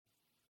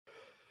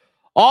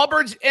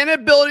Auburn's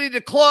inability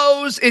to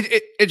close,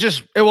 it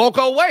won't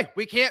go away.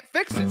 We can't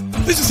fix it.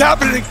 This is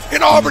happening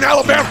in Auburn,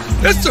 Alabama.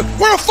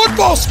 We're a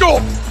football school,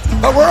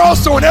 but we're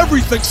also an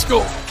everything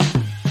school.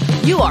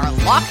 You are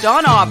Locked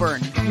On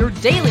Auburn, your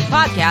daily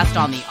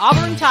podcast on the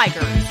Auburn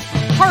Tigers.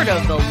 Part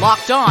of the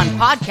Locked On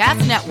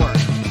Podcast Network,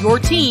 your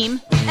team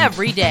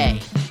every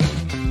day.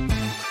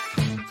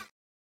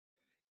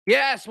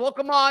 Yes,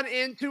 welcome on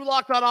into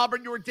Locked On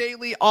Auburn, your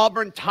daily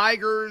Auburn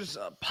Tigers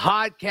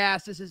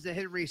podcast. This is the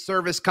Henry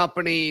Service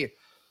Company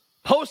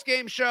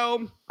post-game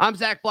show. I'm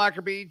Zach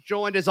Blackerby,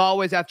 joined as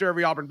always after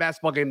every Auburn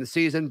basketball game this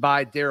season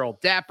by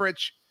Daryl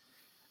Dapprich,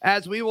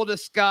 as we will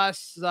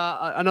discuss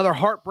another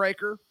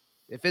heartbreaker.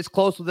 If it's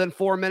close within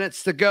 4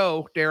 minutes to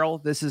go,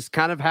 Daryl, this is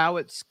kind of how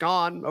it's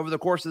gone over the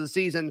course of the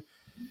season.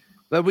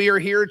 But we are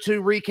here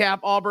to recap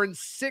Auburn's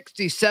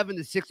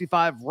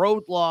 67-65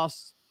 road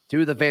loss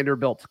to the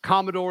Vanderbilt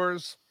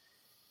Commodores,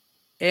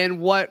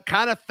 and what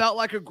kind of felt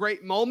like a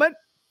great moment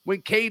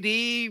when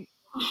KD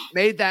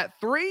made that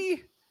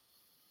three,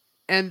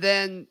 and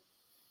then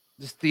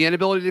just the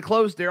inability to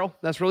close, Daryl.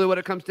 That's really what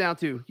it comes down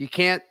to. You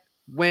can't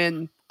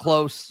win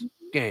close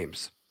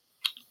games.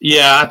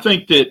 Yeah, I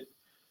think that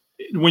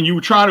when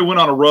you try to win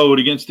on a road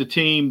against a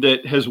team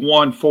that has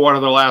won 4 out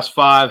of their last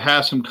 5,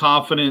 has some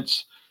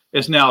confidence,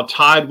 is now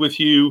tied with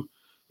you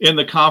in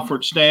the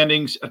conference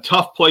standings, a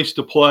tough place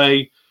to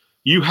play,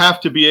 you have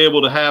to be able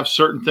to have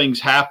certain things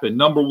happen.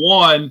 Number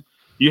one,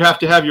 you have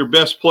to have your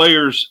best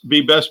players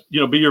be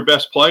your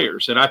best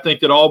players. And I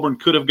think that Auburn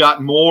could have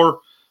gotten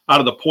more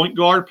out of the point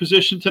guard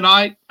position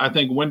tonight. I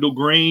think Wendell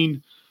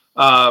Green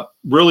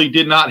really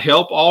did not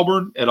help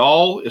Auburn at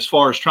all as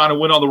far as trying to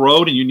win on the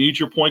road, and you need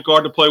your point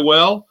guard to play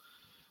well.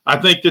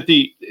 I think that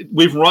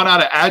we've run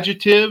out of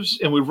adjectives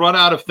and we've run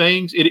out of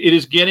things. It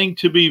is getting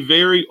to be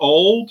very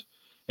old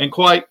and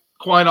quite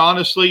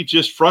honestly,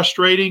 just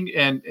frustrating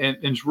and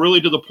it's really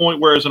to the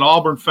point where as an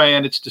Auburn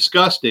fan, it's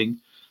disgusting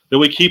that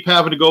we keep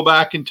having to go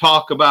back and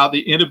talk about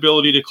the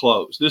inability to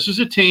close. This is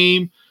a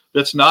team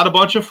that's not a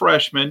bunch of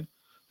freshmen.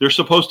 They're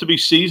supposed to be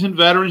seasoned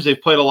veterans.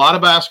 They've played a lot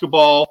of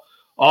basketball.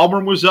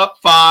 Auburn was up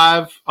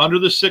 5 under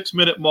the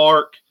 6-minute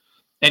mark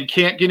and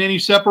can't get any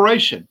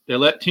separation. They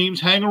let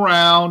teams hang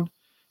around.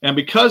 And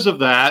because of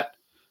that,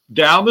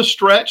 down the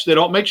stretch, they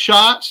don't make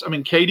shots. I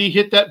mean, KD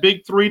hit that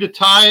big 3 to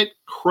tie it.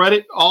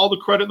 All the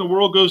credit in the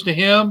world goes to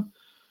him.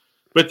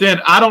 But then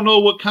I don't know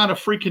what kind of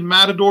freaking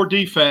matador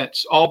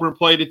defense Auburn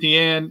played at the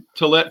end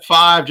to let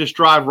 5 just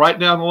drive right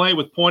down the lane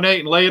with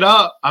 0.8 and lay it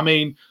up. I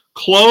mean,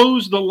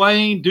 close the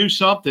lane, do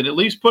something. At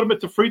least put him at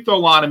the free throw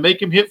line and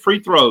make him hit free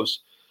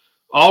throws.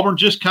 Auburn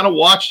just kind of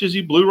watched as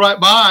he blew right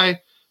by.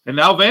 And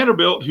now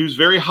Vanderbilt, who's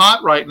very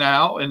hot right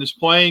now and is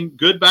playing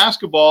good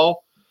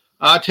basketball,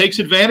 takes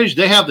advantage.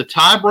 They have the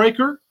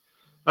tiebreaker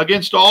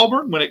against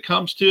Auburn when it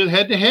comes to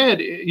head-to-head,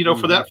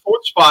 for that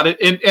 4th spot.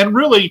 And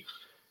really,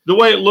 the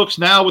way it looks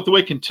now with the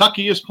way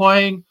Kentucky is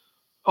playing,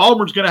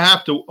 Auburn's going to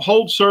have to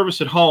hold service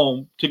at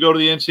home to go to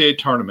the NCAA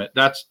tournament.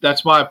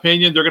 That's my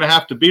opinion. They're going to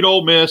have to beat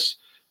Ole Miss,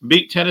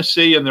 beat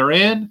Tennessee, and they're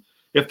in.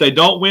 If they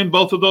don't win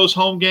both of those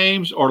home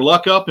games or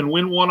luck up and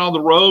win one on the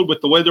road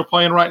with the way they're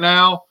playing right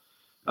now,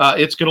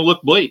 it's going to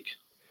look bleak.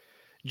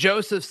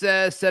 Joseph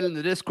said in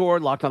the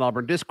Discord, Locked On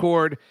Auburn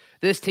Discord,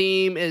 this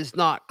team is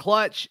not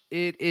clutch.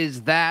 It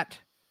is that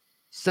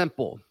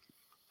simple.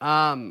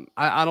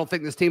 I don't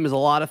think this team is a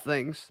lot of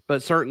things,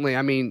 but certainly,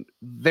 I mean,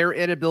 their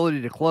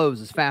inability to close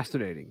is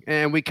fascinating.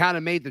 And we kind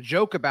of made the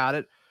joke about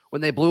it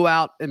when they blew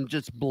out and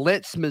just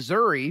blitzed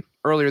Missouri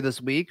earlier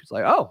this week. It's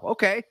like, oh,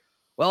 okay.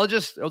 Well, it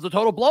was a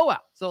total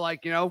blowout. So,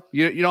 you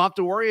don't have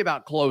to worry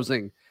about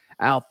closing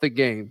out the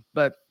game.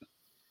 But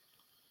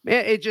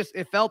man,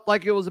 it felt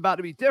like it was about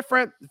to be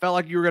different. It felt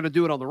like you were going to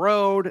do it on the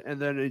road, and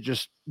then it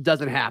just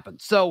doesn't happen.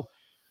 So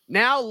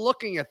now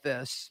looking at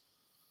this,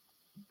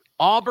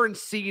 Auburn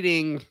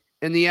seeding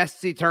in the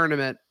SEC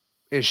tournament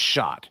is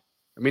shot.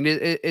 I mean,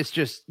 it's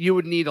just, you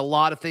would need a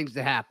lot of things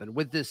to happen.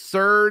 With this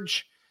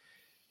surge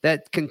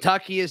that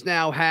Kentucky has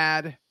now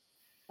had,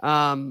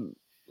 you're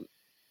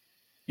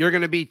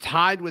going to be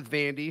tied with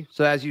Vandy.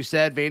 So as you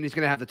said, Vandy's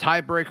going to have the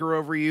tiebreaker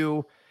over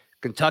you.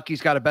 Kentucky's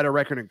got a better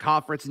record in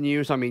conference than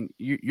you. So, I mean,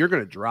 you're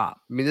going to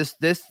drop. I mean,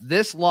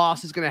 this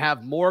loss is going to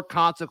have more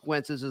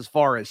consequences as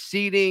far as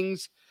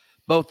seedings,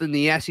 both in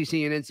the SEC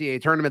and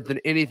NCAA tournament, than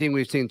anything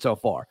we've seen so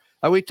far.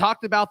 We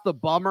talked about the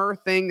bummer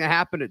thing that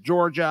happened at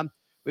Georgia.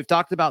 We've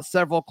talked about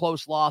several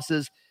close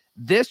losses.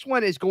 This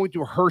one is going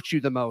to hurt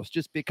you the most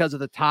just because of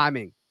the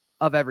timing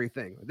of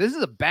everything. This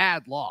is a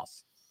bad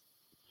loss.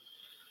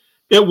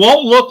 It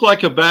won't look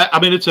like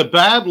it's a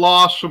bad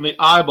loss from the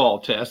eyeball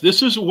test.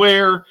 This is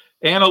where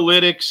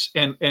analytics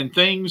and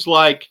things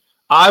like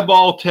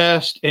eyeball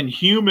test and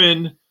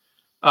human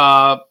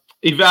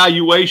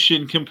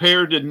evaluation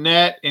compared to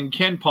net and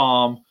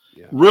KenPom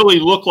really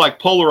look like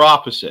polar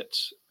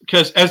opposites.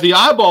 Because as the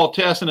eyeball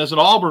test and as an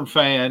Auburn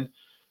fan,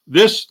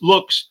 this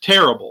looks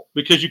terrible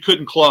because you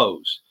couldn't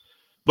close.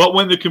 But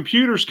when the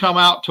computers come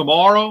out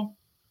tomorrow,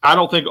 I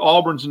don't think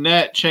Auburn's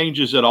net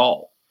changes at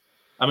all.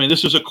 I mean,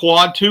 this is a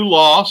quad 2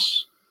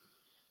 loss.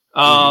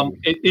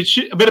 It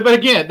should, but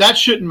again, that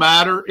shouldn't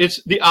matter.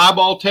 It's the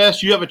eyeball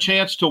test. You have a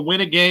chance to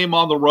win a game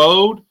on the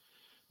road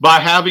by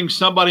having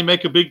somebody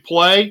make a big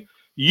play.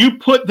 You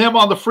put them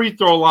on the free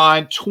throw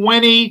line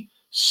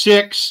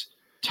 26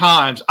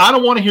 times. I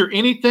don't want to hear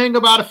anything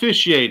about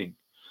officiating,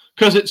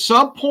 because at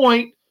some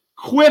point,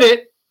 quit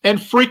it and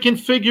freaking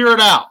figure it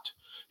out.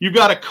 You've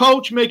got a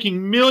coach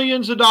making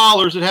millions of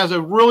dollars that has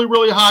a really,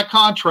 really high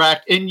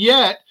contract, and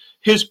yet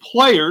his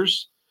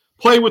players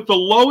play with the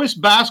lowest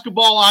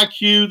basketball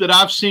IQ that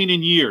I've seen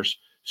in years.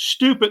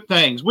 Stupid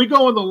things. We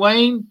go in the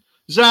lane,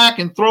 Zach,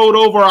 and throw it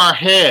over our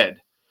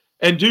head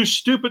and do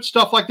stupid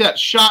stuff like that,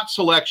 shot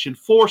selection,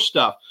 force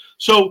stuff.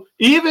 So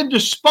even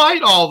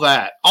despite all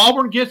that,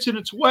 Auburn gets in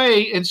its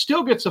way and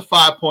still gets a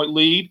 5-point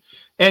lead,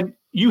 and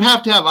you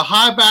have to have a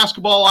high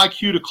basketball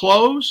IQ to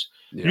close.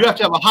 Yeah. You have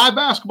to have a high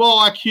basketball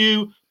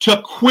IQ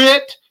to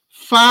quit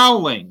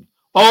fouling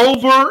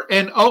over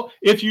and over.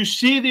 If you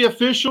see the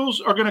officials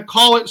are going to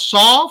call it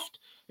soft,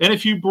 and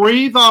if you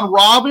breathe on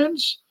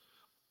Robbins,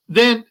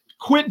 then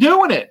quit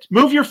doing it.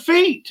 Move your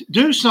feet.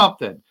 Do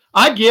something.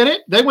 I get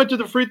it. They went to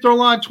the free throw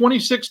line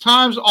 26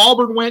 times.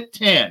 Auburn went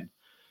 10.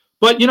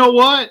 But you know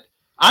what?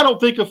 I don't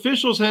think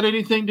officials had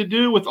anything to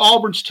do with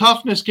Auburn's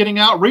toughness getting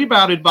out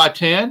rebounded by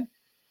 10.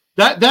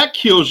 That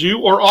kills you.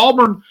 Or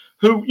Auburn,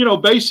 who,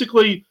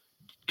 basically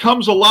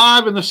comes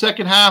alive in the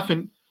second half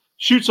and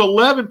shoots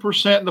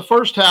 11% in the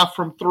first half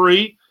from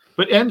three,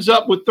 but ends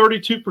up with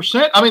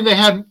 32%. I mean, they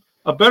had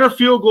a better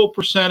field goal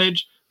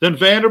percentage than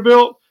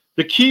Vanderbilt.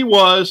 The key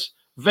was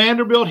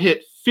Vanderbilt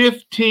hit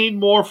 15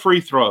 more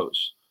free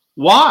throws.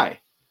 Why?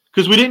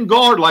 Because we didn't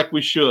guard like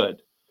we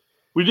should.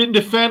 We didn't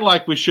defend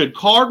like we should.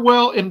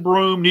 Cardwell and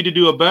Broome need to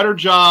do a better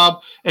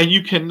job, and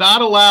you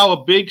cannot allow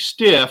a big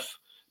stiff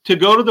to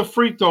go to the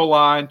free throw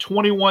line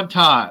 21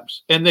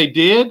 times. And they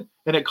did,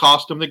 and it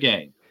cost them the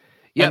game.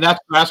 Yep. And that's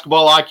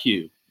basketball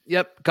IQ.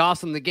 Yep,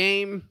 cost them the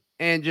game.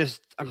 And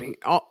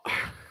I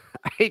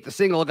hate to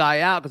single a guy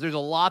out because there's a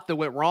lot that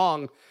went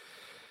wrong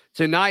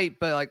tonight,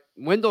 but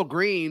Wendell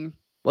Green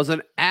was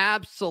an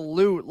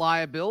absolute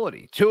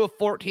liability. 2 of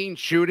 14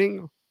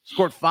 shooting,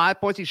 scored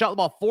 5 points. He shot the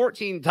ball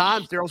 14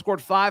 times. Darryl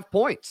scored 5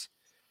 points.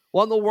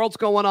 What in the world's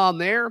going on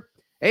there?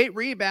 8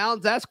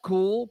 rebounds, that's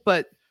cool,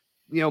 but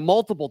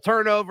multiple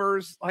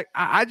turnovers.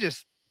 I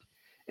just,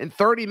 in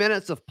 30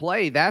 minutes of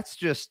play, that's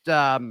just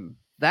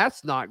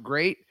that's not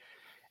great.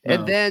 No.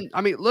 And then,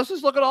 let's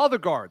just look at all the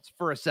guards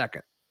for a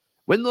second.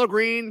 Wendell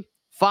Green,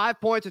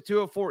 5 points at 2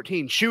 of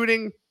 14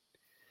 shooting.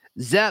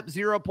 Zep,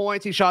 0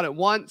 points. He shot it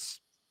once.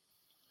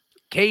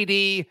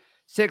 KD,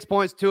 6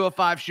 points, 2 of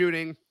 5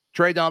 shooting.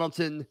 Trey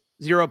Donaldson,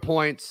 0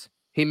 points.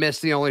 He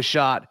missed the only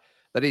shot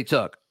that he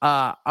took.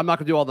 I'm not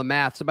going to do all the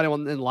math. Somebody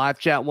in live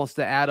chat wants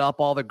to add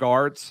up all the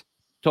guards'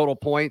 total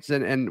points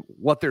and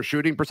what their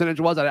shooting percentage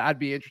was. I'd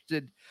be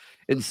interested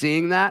in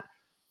seeing that.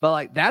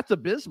 But, that's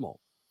abysmal.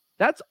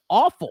 That's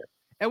awful.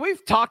 And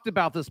we've talked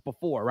about this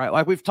before,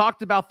 right? We've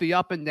talked about the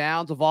up and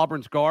downs of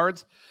Auburn's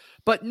guards.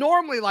 But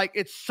normally,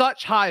 it's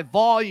such high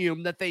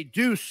volume that they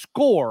do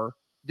score,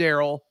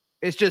 Darryl.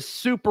 It's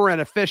just super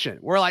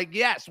inefficient. We're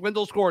yes,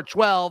 Wendell scored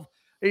 12.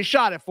 He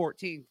shot it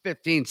 14,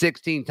 15,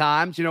 16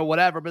 times,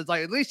 whatever. But it's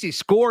at least he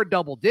scored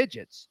double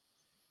digits.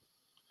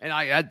 And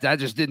that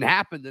just didn't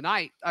happen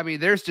tonight.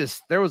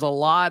 There was a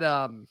lot.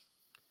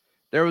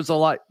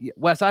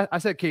 Wes, I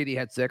said KD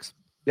had 6.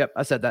 Yep,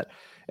 I said that.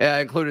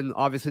 Including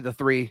obviously the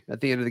 3 at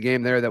the end of the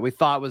game there that we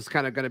thought was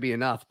kind of going to be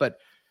enough. But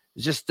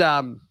just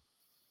nothing.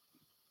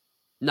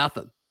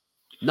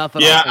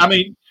 Yeah,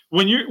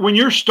 when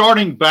you're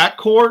starting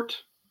backcourt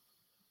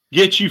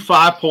gets you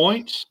 5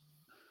 points,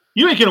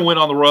 you ain't going to win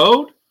on the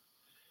road.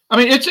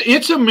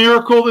 It's a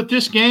miracle that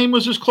this game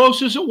was as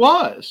close as it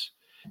was.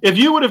 If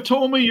you would have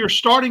told me your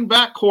starting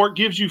backcourt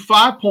gives you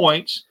 5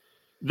 points,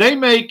 they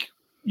make,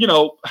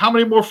 how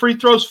many more free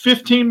throws?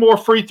 15 more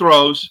free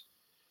throws.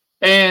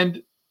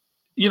 And,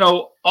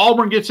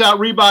 Auburn gets out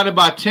rebounded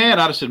by 10.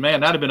 I'd have said, man,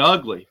 that'd have been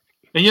ugly.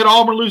 And yet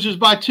Auburn loses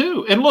by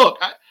 2. And look,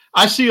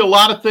 I see a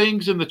lot of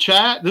things in the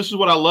chat. This is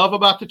what I love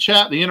about the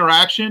chat, the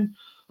interaction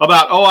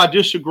about, I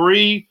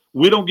disagree.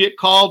 We don't get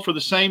called for the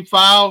same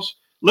fouls.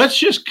 Let's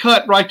just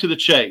cut right to the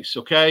chase,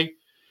 okay?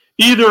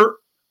 Either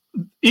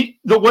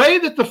the way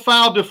that the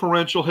foul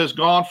differential has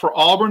gone for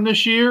Auburn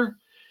this year,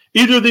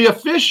 either the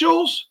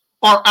officials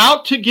are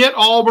out to get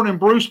Auburn and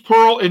Bruce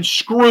Pearl and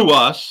screw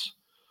us,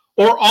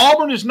 or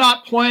Auburn is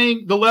not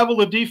playing the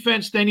level of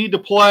defense they need to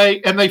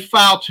play and they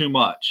foul too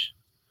much.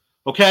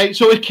 Okay?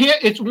 So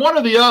it's one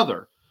or the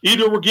other.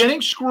 Either we're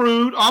getting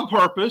screwed on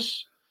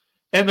purpose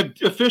and the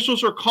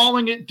officials are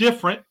calling it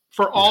different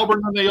for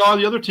Auburn than they are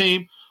the other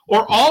team,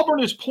 or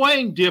Auburn is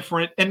playing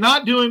different and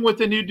not doing what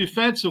they need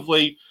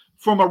defensively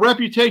from a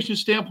reputation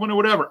standpoint or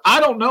whatever. I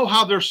don't know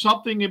how there's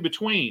something in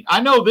between.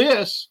 I know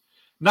this.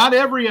 Not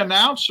every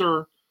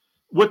announcer,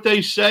 what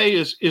they say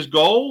is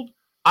gold.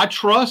 I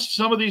trust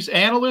some of these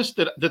analysts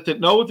that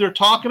know what they're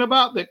talking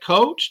about, that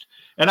coached.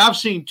 And I've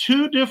seen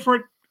 2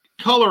 different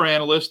color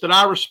analysts that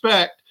I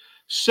respect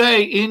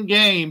say in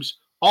games,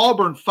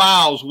 Auburn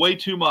fouls way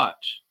too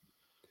much.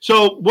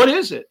 So what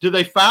is it? Do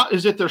they foul?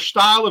 Is it their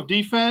style of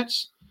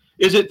defense?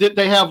 Is it that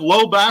they have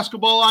low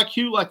basketball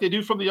IQ like they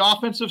do from the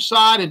offensive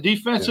side, and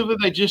defensively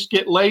they just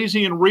get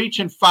lazy and reach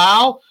and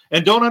foul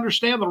and don't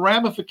understand the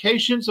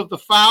ramifications of the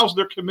fouls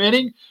they're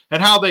committing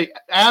and how they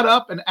add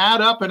up and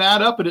add up and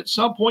add up, and at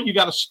some point you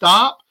got to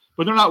stop,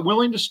 but they're not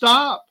willing to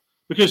stop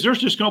because they're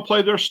just going to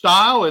play their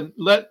style and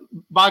let,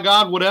 by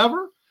God,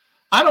 whatever?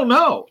 I don't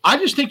know. I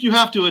just think you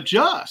have to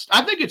adjust.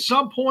 I think at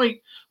some point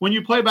when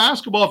you play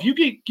basketball, if you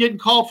keep getting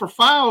called for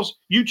fouls,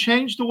 you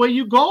change the way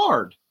you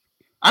guard.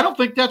 I don't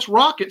think that's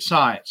rocket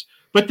science,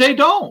 but they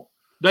don't.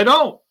 They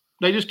don't.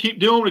 They just keep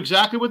doing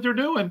exactly what they're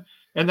doing.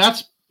 And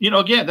that's,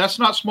 again, that's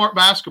not smart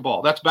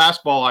basketball. That's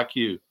basketball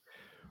IQ.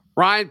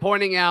 Ryan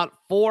pointing out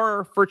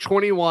 4 for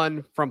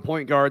 21 from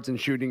point guards and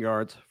shooting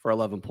guards for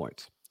 11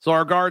 points. So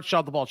our guards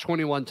shot the ball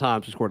 21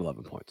 times. We scored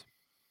 11 points.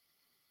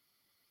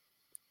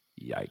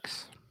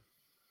 Yikes.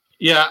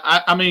 Yeah.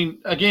 I mean,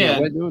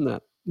 again, we're doing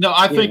that. No,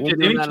 I think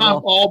that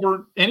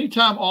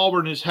anytime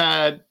Auburn has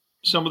had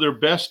some of their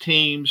best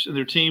teams and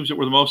their teams that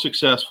were the most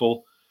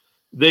successful,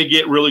 they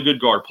get really good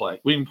guard play.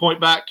 We can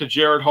point back to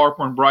Jared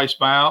Harper and Bryce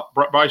Brown,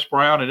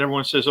 and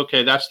everyone says,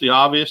 okay, that's the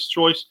obvious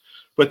choice.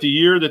 But the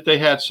year that they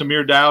had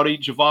Samir Dowdy,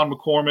 Javon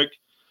McCormick,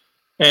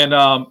 and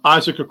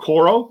Isaac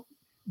Okoro,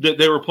 that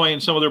they were playing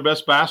some of their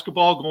best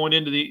basketball going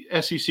into the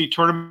SEC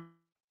tournament.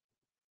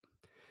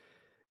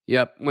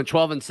 Yep, went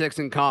 12-6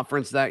 in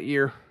conference that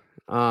year.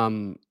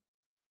 This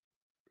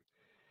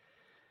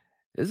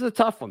is a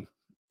tough one.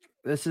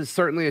 This is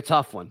certainly a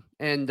tough one.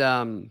 And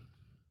I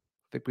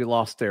think we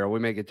lost Daryl. We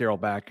may get Daryl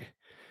back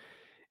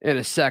in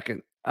a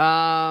second.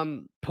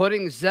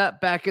 Putting Zep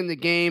back in the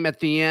game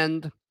at the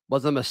end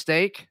was a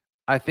mistake.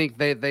 I think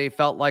they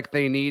felt like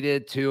they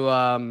needed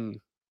to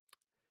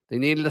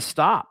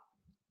stop.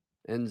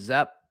 And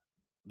Zep's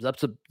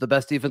the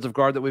best defensive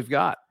guard that we've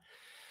got.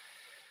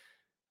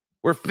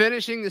 We're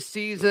finishing the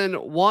season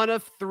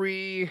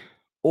 1-3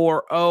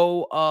 or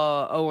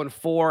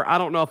 0-4. I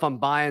don't know if I'm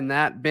buying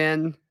that,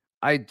 Ben.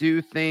 I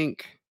do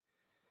think.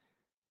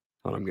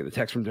 Oh, I'm getting a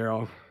text from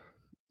Daryl.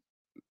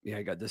 Yeah,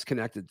 I got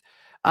disconnected.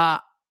 I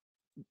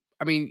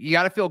mean, you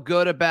got to feel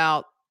good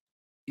about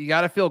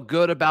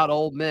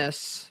Ole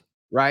Miss,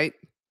 right?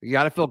 You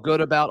got to feel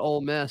good about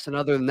Ole Miss, and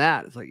other than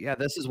that, it's like, yeah,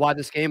 this is why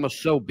this game was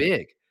so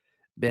big,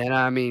 Ben.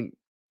 I mean,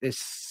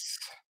 it's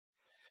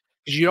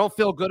because you don't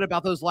feel good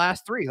about those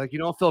last 3. Like, you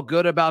don't feel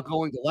good about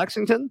going to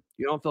Lexington.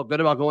 You don't feel good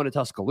about going to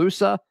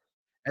Tuscaloosa,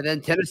 and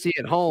then Tennessee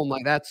at home.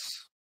 Like,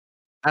 that's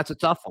a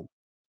tough one.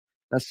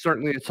 That's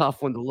certainly a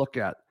tough one to look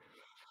at.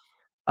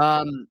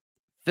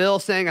 Phil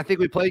saying, I think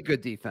we played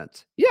good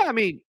defense. Yeah, I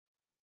mean,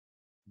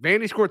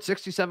 Vandy scored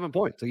 67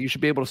 points. So you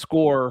should be able to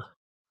score.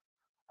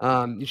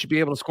 You should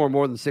be able to score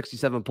more than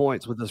 67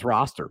 points with this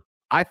roster.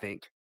 I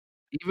think,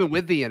 even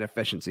with the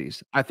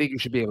inefficiencies, I think you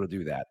should be able to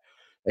do that.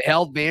 They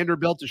held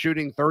Vanderbilt to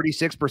shooting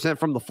 36%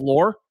 from the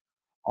floor.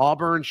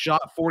 Auburn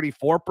shot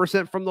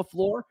 44% from the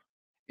floor.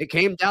 It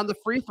came down to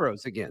free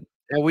throws again.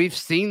 And we've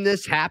seen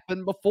this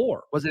happen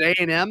before. Was it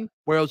A&M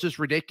where it was just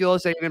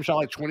ridiculous? A&M shot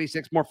like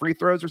 26 more free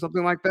throws or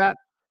something like that.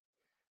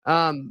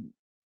 19%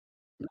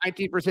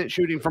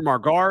 shooting from our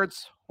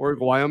guards. Or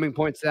Wyoming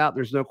points out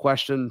there's no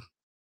question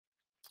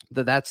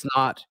that that's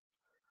not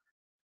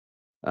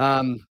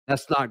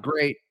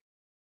great.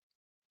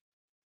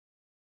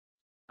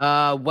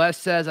 Wes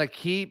says, I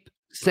keep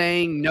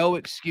saying no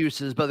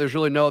excuses, but there's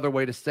really no other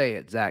way to say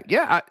it, Zach.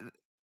 Yeah,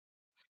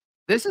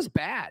 this is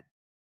bad.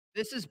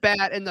 This is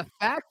bad. And the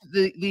fact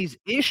that these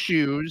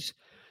issues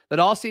that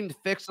all seemed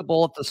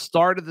fixable at the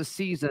start of the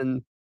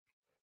season,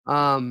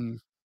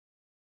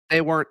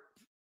 they weren't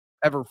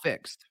ever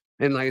fixed.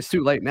 And like, it's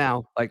too late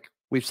now. Like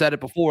we've said it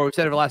before. We've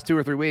said it for the last 2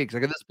 or 3 weeks.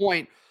 Like at this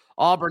point,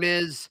 Auburn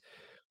is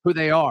who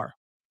they are.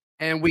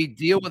 And we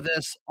deal with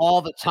this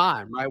all the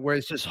time, right? Where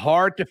it's just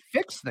hard to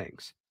fix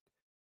things.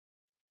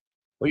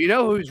 Well, you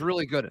know who's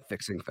really good at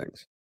fixing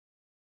things?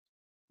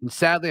 And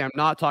sadly, I'm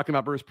not talking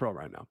about Bruce Pearl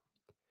right now.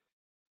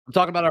 I'm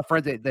talking about our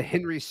friends at the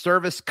Henry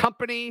Service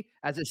Company,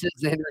 as it says,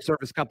 the Henry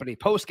Service Company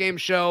post-game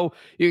show.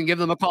 You can give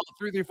them a call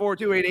at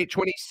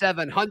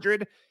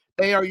 334-288-2700.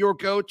 They are your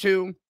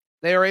go-to.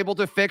 They are able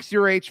to fix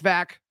your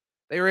HVAC.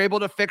 They are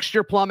able to fix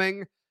your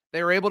plumbing.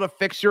 They are able to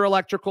fix your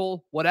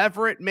electrical.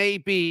 Whatever it may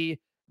be,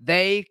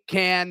 they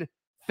can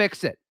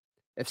fix it.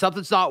 If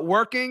something's not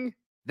working,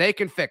 they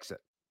can fix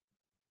it,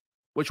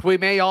 which we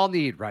may all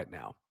need right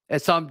now.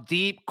 At some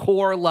deep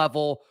core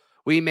level,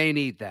 we may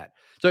need that.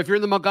 So if you're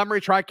in the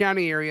Montgomery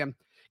Tri-County area,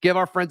 give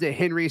our friends at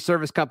Henry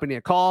Service Company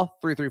a call,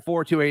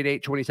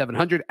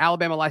 334-288-2700.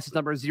 Alabama license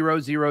number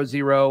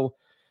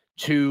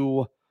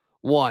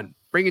 00021.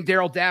 Bringing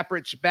Daryl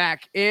Dapprich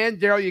back in.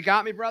 Daryl, you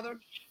got me, brother?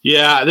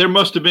 Yeah, there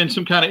must have been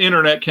some kind of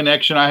internet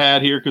connection I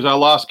had here because I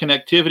lost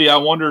connectivity. I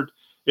wondered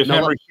if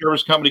Henry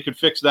Service Company could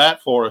fix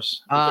that for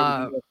us.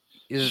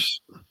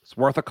 It's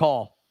worth a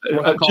call.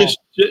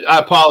 I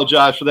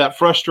apologize for that.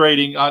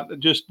 Frustrating.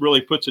 Just really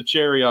puts a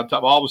cherry on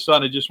top. All of a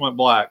sudden, it just went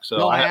black.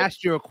 So I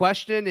asked you a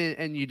question,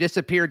 and you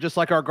disappeared just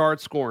like our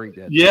guard scoring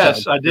did.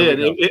 Yes, so, I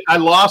did. I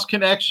lost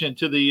connection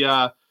to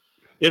the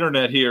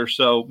internet here,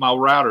 so my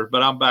router,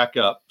 but I'm back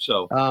up.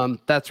 So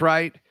that's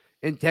right.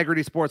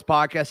 Integrity Sports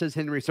Podcast says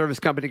Henry Service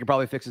Company can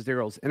probably fix his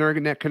Daryl's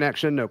internet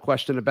connection. No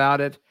question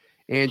about it.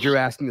 Andrew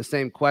asking the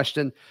same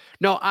question.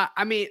 No,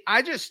 I mean,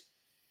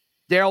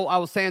 Daryl, I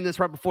was saying this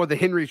right before the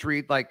Henry's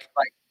read. Like,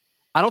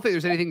 I don't think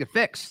there's anything to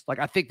fix. Like,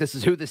 I think this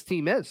is who this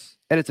team is,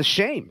 and it's a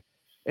shame.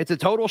 It's a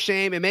total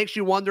shame. It makes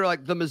you wonder,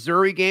 like the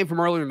Missouri game from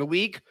earlier in the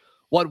week.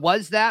 What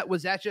was that?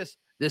 Was that just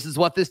this is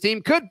what this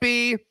team could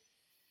be?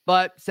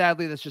 But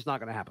sadly, that's just not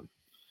going to happen.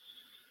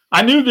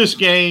 I knew this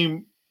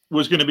game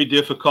was going to be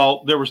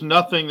difficult. There was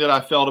nothing that I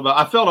felt about.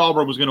 I felt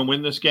Auburn was going to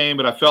win this game,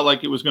 but I felt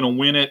like it was going to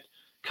win it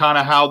kind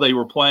of how they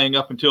were playing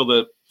up until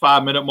the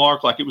 5-minute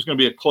mark, like it was going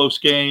to be a close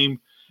game.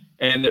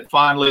 And that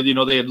finally,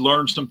 they had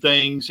learned some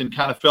things and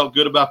kind of felt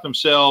good about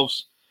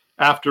themselves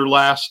after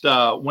last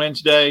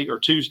Wednesday or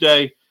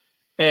Tuesday.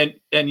 And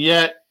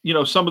yet,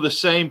 some of the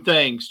same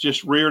things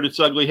just reared its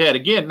ugly head.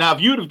 Again, now,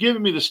 if you would have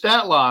given me the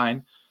stat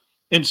line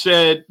and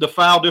said the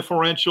foul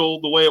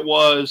differential the way it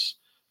was,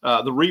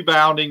 the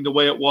rebounding the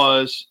way it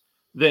was,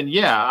 then,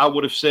 yeah, I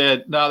would have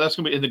said, no, that's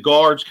going to be – in the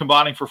guards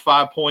combining for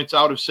 5 points,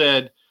 I would have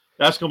said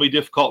that's going to be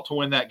difficult to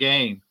win that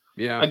game.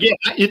 Yeah. Again,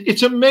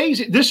 it's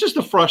amazing. This is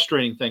the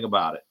frustrating thing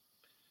about it.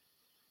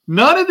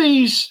 None of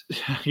these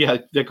 – yeah,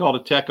 they called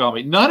a tech on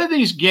me. None of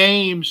these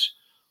games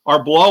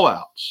are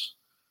blowouts.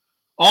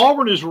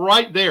 Auburn is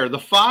right there. The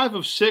 5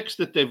 of 6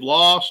 that they've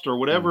lost or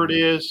whatever it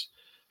is,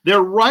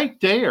 they're right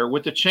there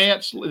with the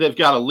chance. They've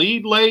got a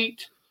lead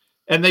late,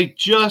 and they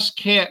just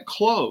can't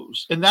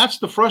close. And that's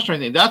the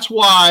frustrating thing. That's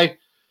why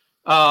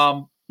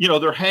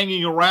they're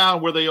hanging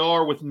around where they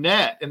are with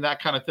net and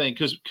that kind of thing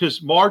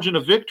because margin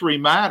of victory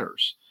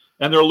matters.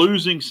 And they're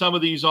losing some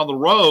of these on the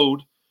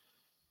road.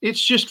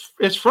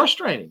 It's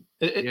frustrating.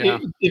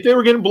 If they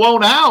were getting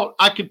blown out,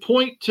 I could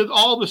point to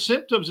all the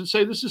symptoms and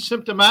say this is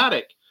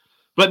symptomatic.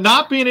 But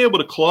not being able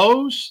to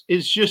close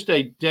is just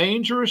a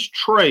dangerous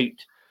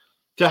trait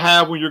to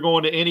have when you're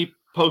going to any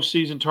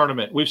postseason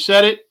tournament. We've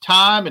said it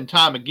time and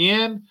time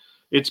again.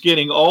 It's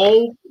getting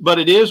old, but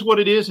it is what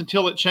it is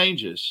until it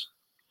changes.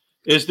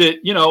 Is that,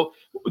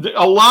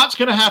 a lot's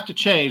going to have to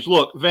change.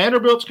 Look,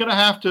 Vanderbilt's going to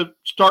have to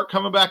start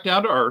coming back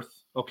down to earth,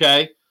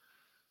 okay?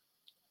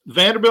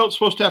 Vanderbilt's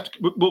supposed to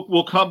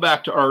will come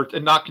back to earth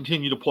and not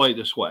continue to play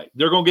this way.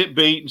 They're going to get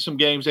beat in some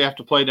games they have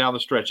to play down the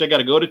stretch. They got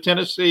to go to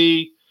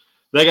Tennessee.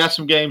 They got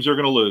some games they're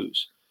going to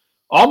lose.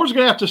 Auburn's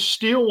going to have to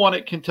steal one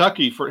at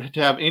Kentucky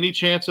to have any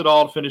chance at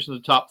all to finish in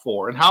the top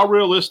 4. And how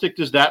realistic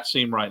does that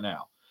seem right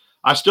now?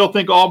 I still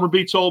think Auburn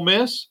beats Ole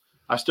Miss.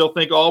 I still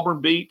think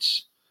Auburn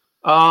beats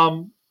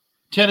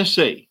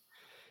Tennessee.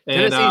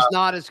 And, Tennessee's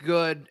not as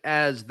good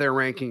as their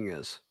ranking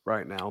is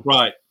right now.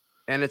 Right.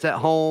 And it's at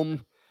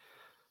home.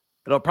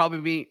 It'll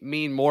probably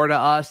mean more to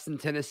us than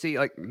Tennessee.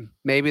 Like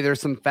maybe there's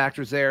some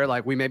factors there.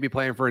 Like we may be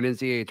playing for an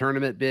NCAA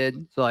tournament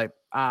bid. So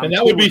and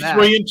that would be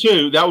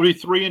 3-2. That would be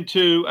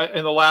 3-2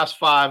 in the last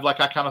 5,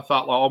 like I kind of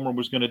thought Auburn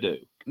was going to do.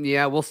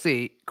 Yeah, we'll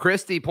see.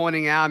 Christy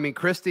pointing out. I mean,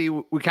 Christy,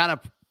 we kind of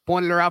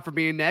pointed her out for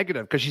being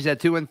negative because she said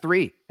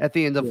 2-3 at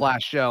the end of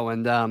last show.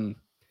 And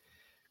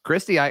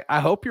Christy, I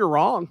hope you're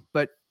wrong,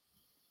 but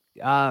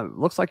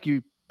looks like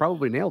you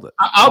probably nailed it.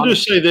 I'll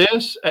just say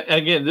this.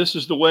 Again, this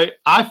is the way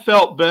I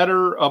felt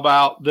better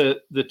about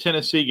the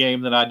Tennessee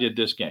game than I did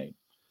this game.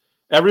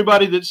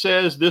 Everybody that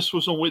says this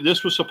was a win,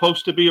 this was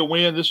supposed to be a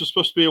win, this was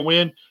supposed to be a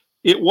win,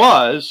 it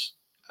was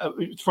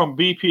from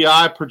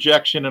BPI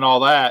projection and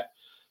all that.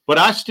 But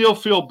I still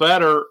feel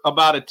better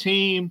about a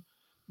team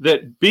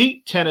that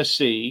beat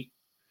Tennessee,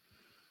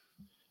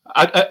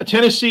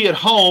 Tennessee at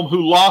home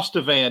who lost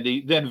to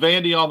Vandy, than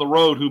Vandy on the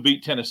road who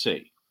beat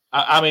Tennessee.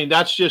 I mean,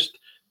 that's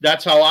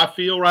how I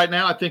feel right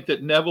now. I think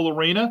that Neville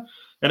Arena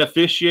and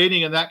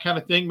officiating and that kind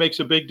of thing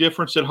makes a big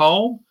difference at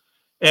home.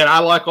 And I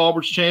like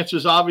Auburn's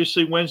chances,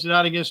 obviously, Wednesday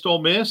night against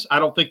Ole Miss. I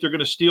don't think they're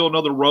going to steal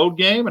another road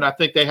game, and I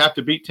think they have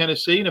to beat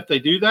Tennessee. And if they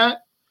do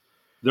that,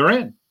 they're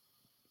in.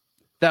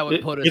 That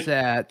would put us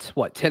at,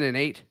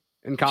 10-8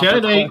 in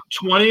conference? 10-8,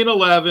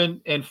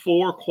 20-11, and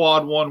 4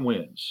 quad 1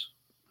 wins.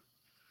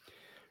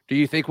 Do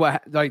you think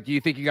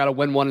you got to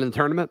win one in the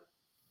tournament?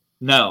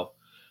 No.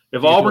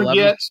 If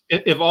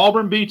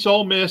Auburn beats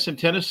Ole Miss and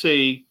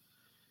Tennessee,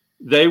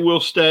 they will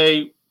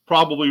stay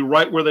probably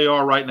right where they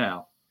are right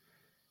now.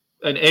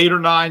 An 8 or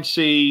 9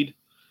 seed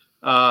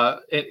in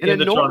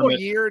the normal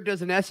tournament. Year,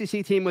 does an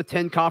SEC team with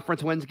 10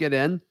 conference wins get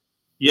in?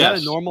 Yes.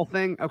 Is that a normal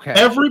thing? Okay.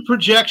 Every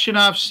projection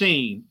I've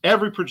seen,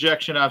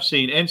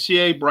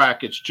 NCAA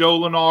brackets, Joe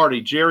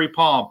Lunardi, Jerry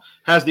Palm,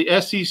 has the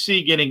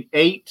SEC getting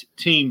 8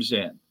 teams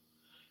in.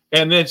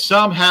 And then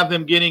some have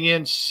them getting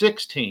in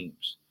 6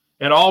 teams.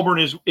 And Auburn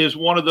is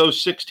one of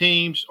those 6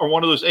 teams or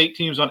one of those 8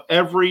 teams on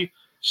every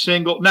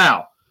single.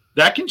 Now,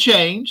 that can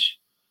change.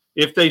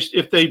 If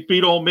they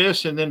beat Ole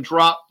Miss and then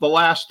drop the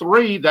last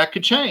 3, that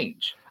could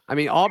change. I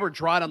mean,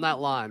 Auburn's right on that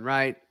line,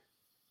 right?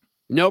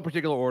 No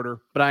particular order,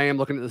 but I am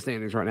looking at the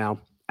standings right now.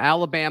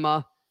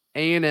 Alabama,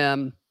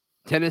 A&M,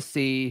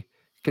 Tennessee,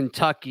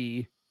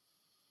 Kentucky,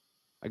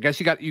 I guess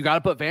you got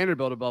to put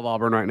Vanderbilt above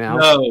Auburn right now.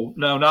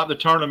 No, not the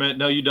tournament.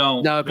 No, you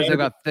don't. No,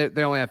 because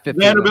they only have 50.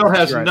 Vanderbilt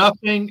has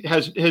nothing,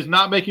 has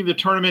not making the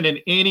tournament in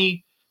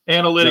any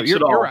analytics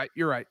at all.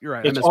 You're right.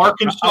 It's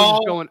Arkansas.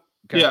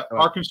 Okay,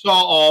 Arkansas,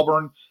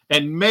 Auburn,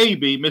 and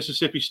maybe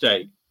Mississippi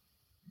State.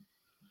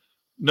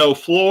 No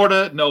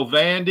Florida, no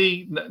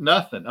Vandy,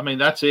 nothing. I mean,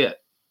 that's it.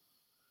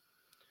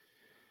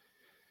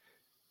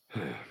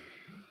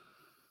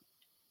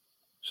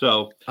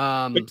 So,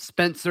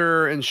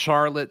 Spencer and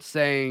Charlotte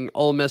saying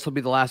Ole Miss will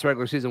be the last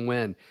regular season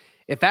win.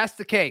 If that's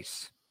the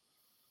case,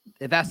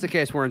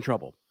 we're in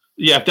trouble.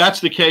 Yeah, if that's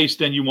the case,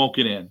 then you won't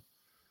get in.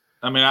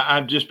 I mean,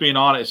 I'm just being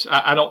honest.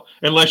 I don't,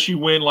 unless you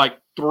win like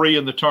 3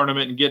 in the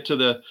tournament and get to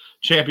the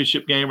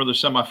championship game or the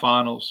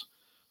semifinals.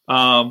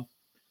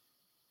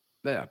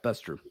 Yeah,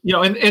 that's true. You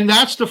know, and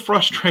that's the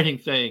frustrating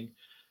thing.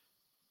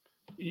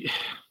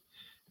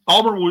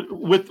 Auburn,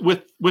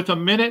 with a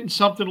minute and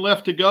something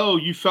left to go,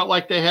 you felt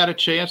like they had a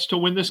chance to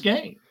win this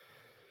game.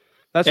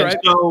 That's right.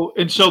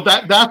 So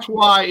that's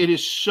why it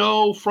is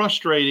so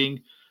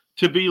frustrating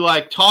to be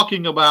like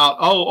talking about,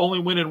 only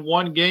winning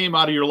 1 game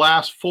out of your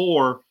last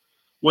 4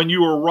 when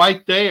you were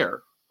right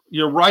there.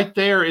 You're right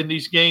there in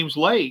these games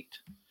late.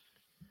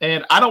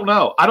 And I don't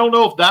know. I don't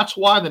know if that's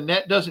why the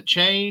net doesn't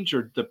change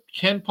or the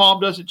KenPom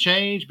doesn't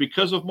change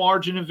because of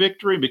margin of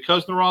victory,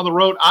 because they're on the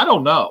road. I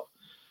don't know.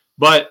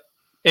 But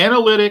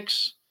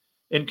analytics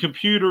and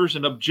computers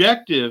and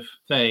objective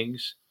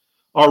things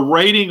are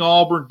rating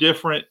Auburn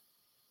different.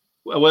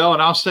 Well,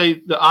 and I'll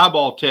say the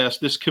eyeball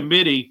test, this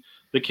committee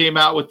that came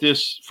out with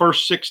this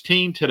first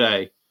 16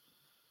 today,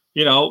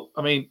 you know,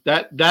 I mean,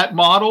 that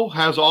model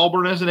has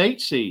Auburn as an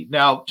 8 seed.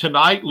 Now,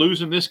 tonight,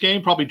 losing this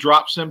game probably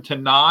drops them to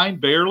 9,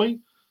 barely,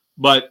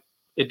 but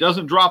it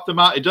doesn't drop them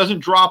out. It doesn't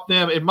drop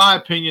them, in my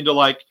opinion, to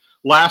like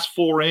last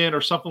 4 in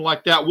or something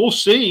like that. We'll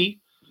see.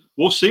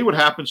 We'll see what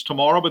happens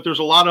tomorrow, but there's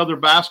a lot of other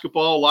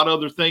basketball, a lot of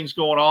other things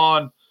going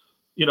on,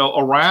 you know,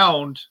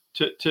 around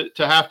to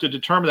have to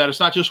determine that. It's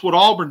not just what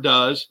Auburn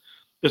does.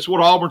 It's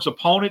what Auburn's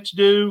opponents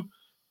do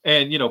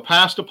and, you know,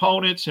 past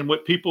opponents and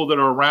what people that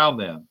are around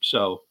them.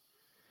 So.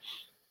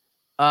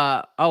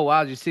 Oh,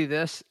 wow. Did you see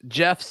this?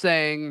 Jeff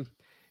saying,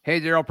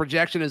 hey, Daryl,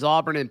 projection is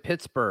Auburn and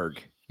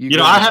Pittsburgh. You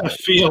know, I have a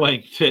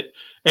feeling that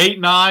 8-9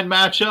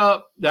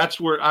 matchup, that's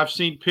where I've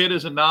seen Pitt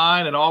as a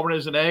 9 and Auburn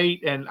as an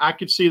 8, and I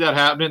could see that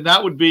happening.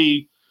 That would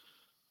be,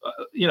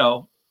 you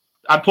know,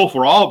 I'd pull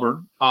for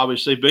Auburn,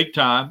 obviously, big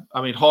time.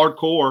 I mean,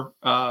 hardcore.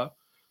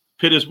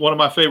 Pitt is one of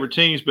my favorite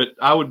teams, but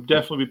I would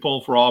definitely be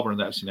pulling for Auburn in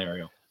that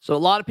scenario. So a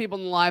lot of people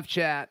in the live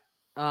chat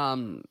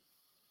talking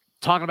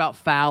about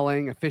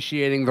fouling,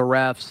 officiating, the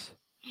refs.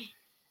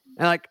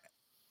 And, like,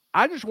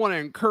 I just want to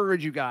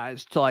encourage you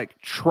guys to, like,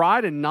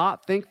 try to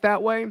not think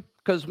that way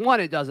because, 1,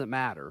 it doesn't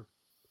matter.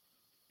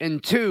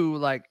 And 2,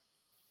 like,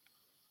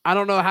 I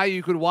don't know how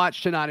you could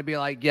watch tonight and be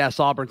like, yes,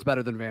 Auburn's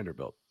better than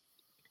Vanderbilt.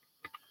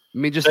 I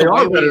mean, just they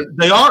are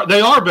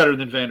better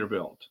than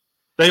Vanderbilt.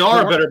 They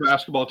are a better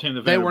basketball team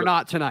than Vanderbilt. They were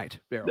not tonight.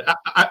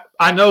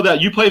 I know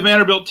that. You play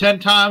Vanderbilt 10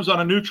 times on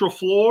a neutral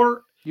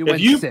floor.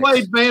 If you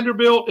played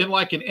Vanderbilt in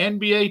like an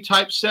NBA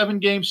type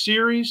 7-game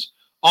series,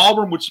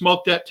 Auburn would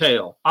smoke that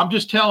tail. I'm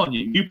just telling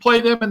you. You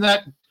play them in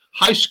that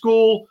high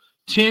school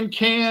tin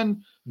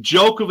can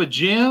joke of a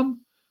gym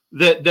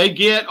that they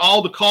get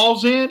all the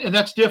calls in, and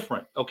that's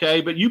different,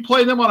 okay? But you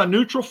play them on a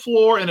neutral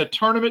floor in a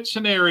tournament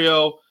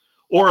scenario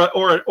or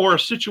a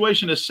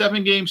situation, a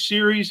 7-game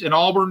series, and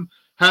Auburn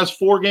has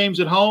 4 games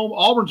at home,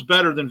 Auburn's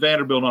better than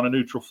Vanderbilt on a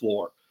neutral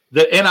floor.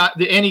 The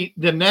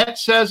net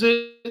says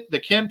it, the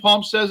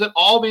KenPom says it,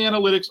 all the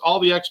analytics,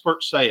 all the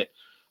experts say it.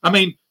 I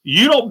mean,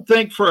 you don't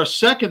think for a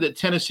second that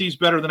Tennessee's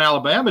better than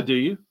Alabama, do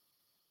you?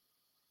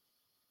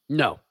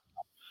 No.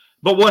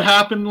 But what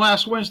happened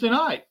last Wednesday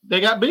night?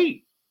 They got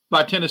beat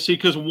by Tennessee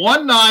because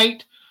one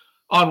night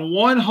on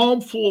one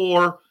home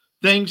floor,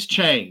 things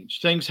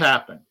change. Things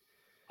happen.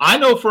 I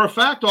know for a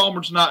fact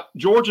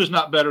Georgia's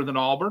not better than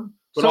Auburn,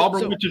 but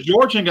Auburn went to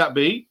Georgia and got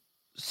beat.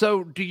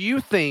 So do you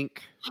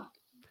think,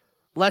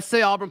 let's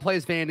say Auburn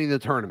plays Vandy in the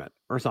tournament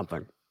or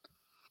something,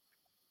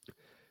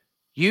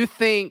 you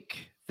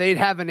think they'd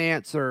have an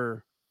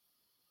answer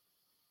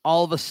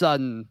all of a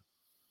sudden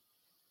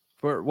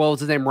for, what was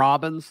his name,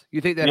 Robbins? You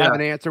think they'd have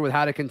an answer with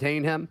how to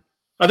contain him?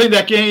 I think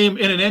that game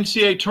in an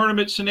NCAA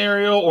tournament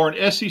scenario or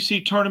an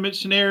SEC tournament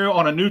scenario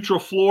on a neutral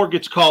floor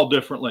gets called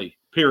differently,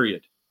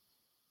 period.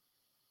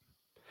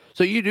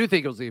 So you do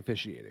think it was the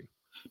officiating?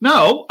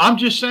 No, I'm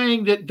just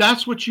saying that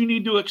that's what you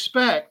need to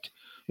expect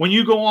when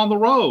you go on the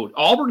road.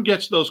 Auburn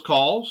gets those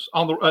calls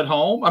at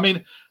home. I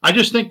mean, I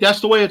just think that's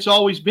the way it's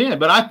always been.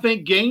 But I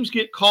think games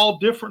get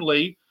called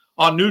differently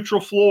on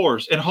neutral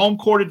floors and home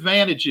court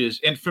advantages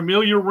and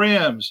familiar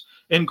rims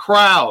and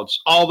crowds.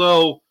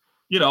 Although,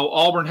 you know,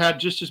 Auburn had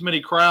just as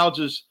many crowds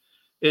as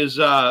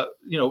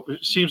you know,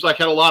 it seems like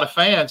had a lot of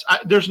fans.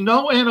 There's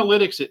no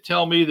analytics that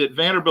tell me that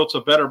Vanderbilt's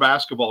a better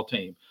basketball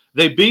team.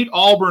 They beat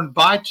Auburn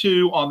by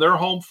 2 on their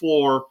home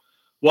floor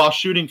while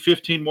shooting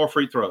 15 more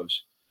free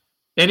throws.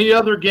 Any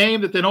other game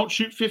that they don't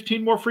shoot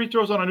 15 more free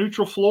throws on a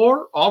neutral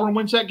floor, Auburn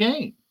wins that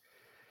game.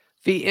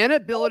 The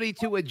inability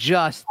to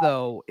adjust,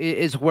 though,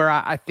 is where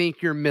I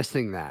think you're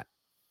missing that.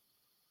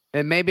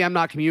 And maybe I'm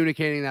not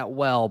communicating that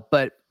well,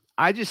 but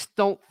I just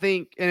don't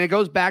think, and it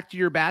goes back to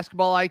your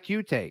basketball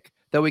IQ take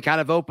that we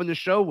kind of opened the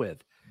show with.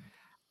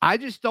 I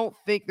just don't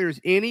think there's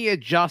any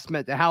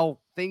adjustment to how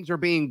things are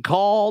being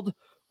called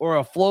or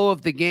a flow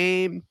of the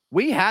game.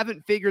 We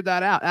haven't figured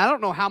that out. And I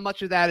don't know how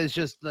much of that is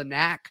just the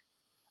knack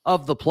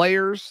of the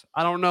players.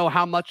 I don't know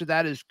how much of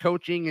that is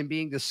coaching and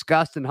being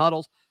discussed in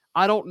huddles.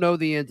 I don't know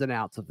the ins and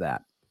outs of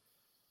that.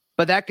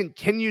 But that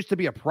continues to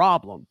be a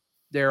problem,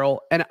 Daryl.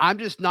 And I'm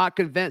just not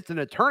convinced in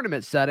a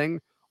tournament setting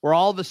we're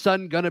all of a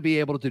sudden going to be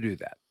able to do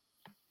that.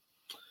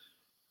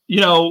 You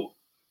know,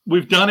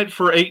 we've done it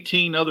for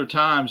 18 other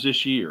times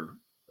this year,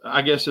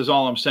 I guess is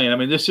all I'm saying. I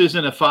mean, this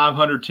isn't a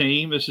 500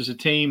 team. This is a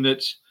team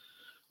that's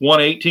won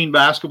 18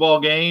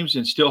 basketball games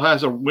and still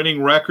has a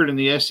winning record in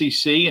the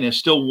SEC and has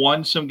still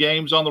won some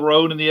games on the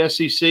road in the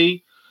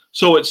SEC.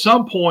 So at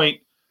some point,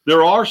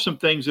 there are some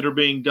things that are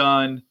being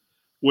done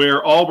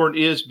where Auburn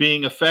is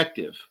being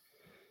effective.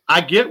 I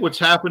get what's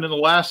happened in the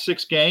last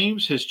 6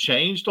 games has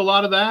changed a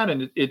lot of that,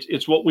 and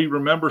it's what we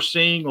remember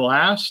seeing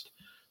last.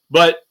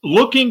 But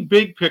looking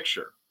big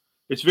picture,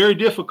 it's very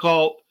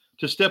difficult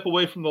to step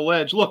away from the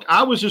ledge. Look,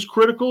 I was as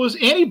critical as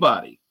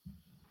anybody.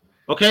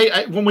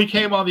 Okay, when we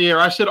came on the air,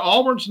 I said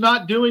Auburn's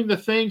not doing the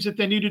things that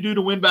they need to do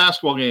to win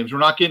basketball games. We're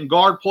not getting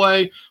guard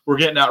play. We're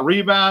getting out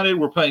rebounded.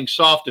 We're playing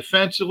soft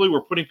defensively.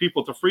 We're putting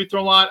people at the free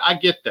throw line. I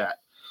get that.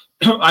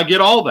 I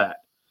get all that.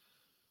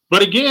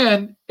 But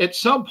again, at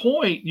some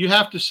point, you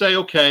have to say,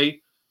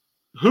 okay,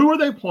 who are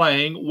they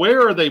playing?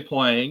 Where are they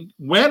playing?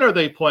 When are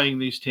they playing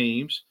these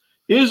teams?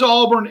 Is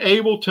Auburn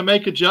able to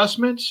make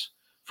adjustments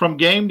from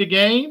game to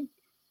game?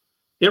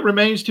 It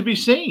remains to be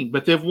seen,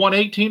 but they've won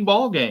 18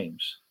 ball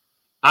games.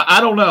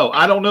 I don't know.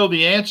 I don't know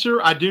the answer.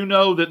 I do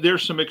know that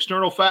there's some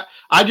external fact.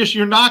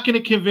 You're not going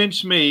to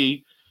convince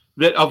me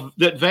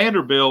that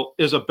Vanderbilt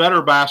is a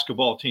better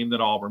basketball team than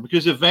Auburn,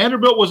 because if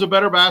Vanderbilt was a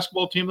better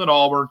basketball team than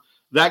Auburn,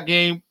 that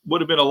game would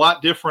have been a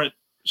lot different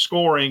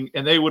scoring,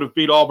 and they would have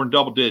beat Auburn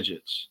double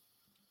digits.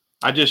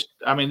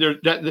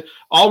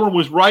 Auburn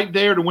was right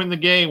there to win the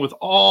game with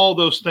all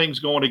those things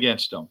going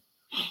against them.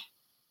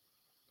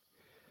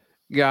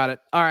 Got it.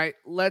 All right,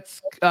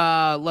 let's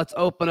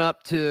open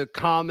up to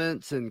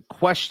comments and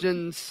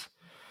questions.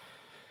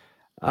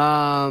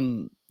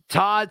 Todd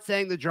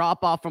saying the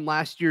drop off from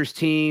last year's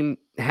team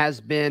has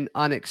been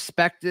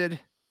unexpected.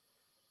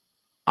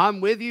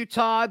 I'm with you,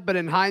 Todd, but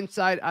in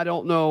hindsight, I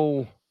don't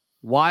know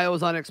why it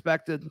was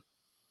unexpected.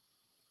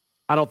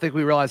 I don't think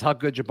we realized how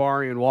good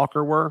Jabari and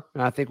Walker were,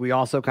 and I think we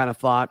also kind of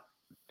thought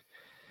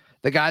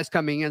the guys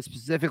coming in,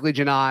 specifically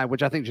Janai,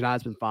 which I think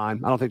Janai's been fine.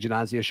 I don't think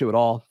Janai's the issue at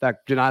all. In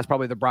fact, Janai's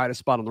probably the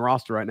brightest spot on the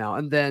roster right now.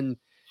 And then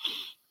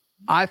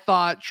I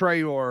thought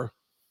Traore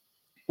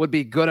would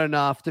be good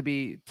enough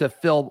to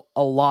fill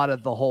a lot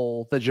of the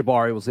hole that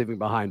Jabari was leaving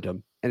behind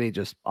him. And he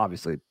just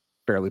obviously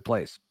barely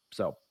plays.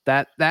 So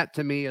that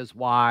to me is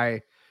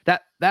why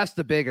that's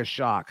the biggest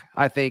shock,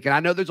 I think. And I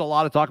know there's a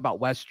lot of talk about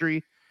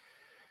Westry.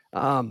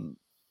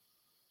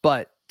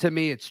 But to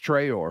me, it's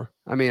Traore.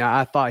 I mean,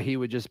 I thought he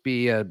would just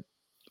be a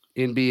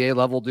NBA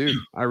level dude.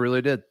 I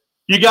really did.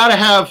 You got to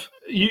have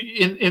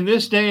in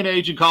this day and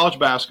age in college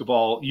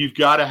basketball, you've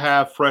got to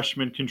have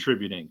freshmen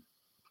contributing.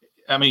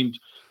 I mean,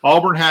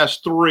 Auburn has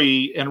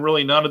 3, and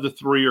really none of the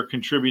 3 are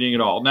contributing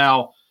at all.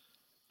 Now,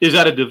 is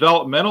that a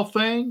developmental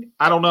thing?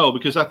 I don't know,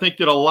 because I think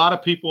that a lot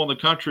of people in the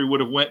country would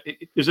have went,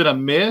 is it a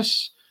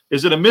miss?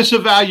 Is it a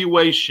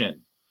misevaluation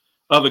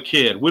of a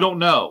kid? We don't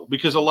know,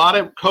 because a lot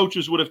of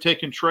coaches would have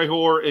taken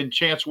Traore and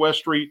Chance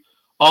Westry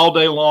all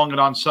day long and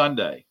on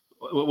Sunday.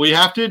 We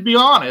have to be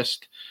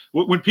honest.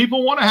 When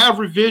people want to have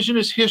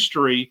revisionist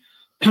history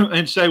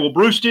and say, well,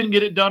 Bruce didn't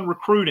get it done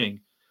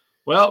recruiting.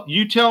 Well,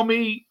 you tell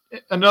me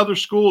another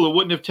school that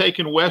wouldn't have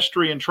taken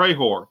Westry and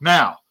Traore.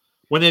 Now,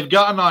 when they've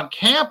gotten on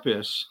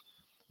campus,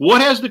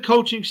 what has the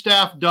coaching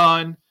staff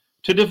done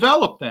to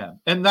develop them?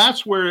 And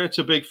that's where it's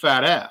a big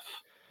fat F.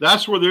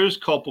 That's where there is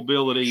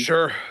culpability.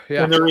 Sure.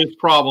 Yeah. And there is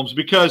problems,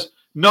 because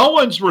no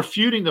one's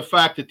refuting the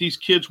fact that these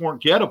kids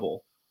weren't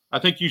gettable. I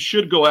think you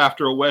should go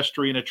after a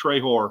Westry and a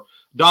Traore.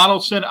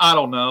 Donaldson, I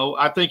don't know.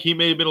 I think he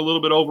may have been a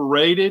little bit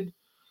overrated,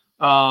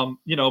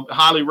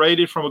 highly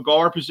rated from a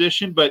guard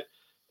position. But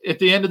at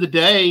the end of the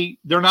day,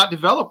 they're not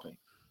developing.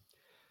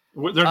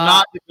 They're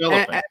not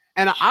developing.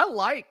 And I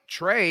like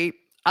Trey.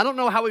 I don't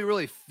know how he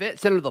really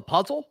fits into the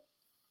puzzle.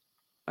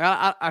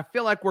 I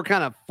feel like we're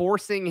kind of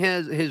forcing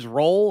his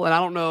role, and I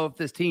don't know if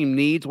this team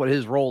needs what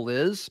his role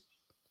is.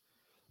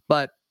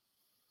 But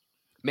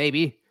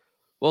maybe.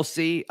 We'll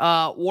see.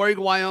 Warrior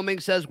Wyoming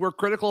says we're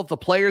critical of the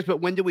players, but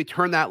when do we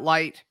turn that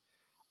light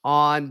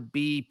on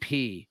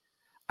BP?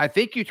 I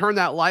think you turn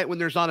that light when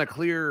there's not a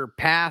clear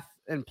path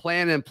and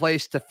plan in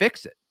place to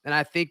fix it. And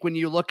I think when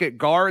you look at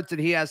guards that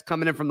he has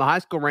coming in from the high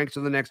school ranks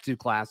in the next 2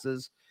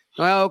 classes,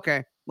 well,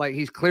 okay, like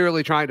he's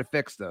clearly trying to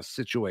fix this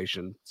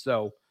situation.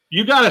 So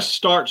you got to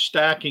start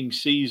stacking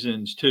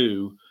seasons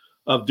too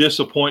of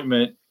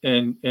disappointment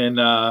and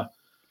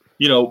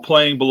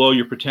playing below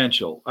your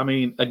potential. I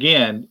mean,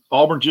 again,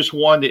 Auburn just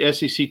won the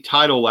SEC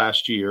title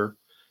last year.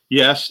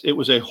 Yes, it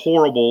was a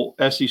horrible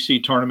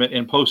SEC tournament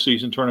and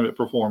postseason tournament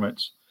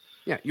performance.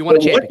 Yeah, you won a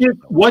championship.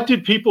 What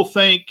did people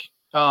think?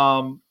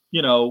 Auburn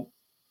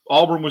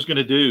was going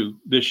to do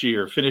this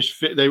year.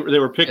 They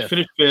were picked,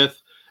 finish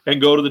fifth, and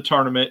go to the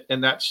tournament,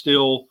 and that's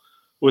still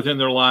within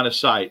their line of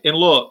sight. And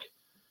look,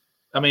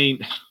 I mean,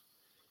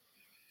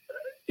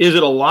 is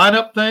it a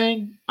lineup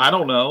thing? I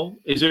don't know.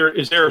 Is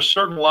there a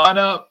certain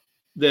lineup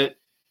that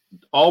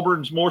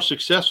Auburn's more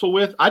successful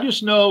with? I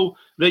just know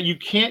that you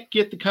can't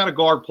get the kind of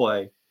guard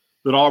play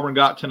that Auburn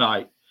got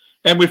tonight.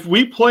 And if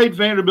we played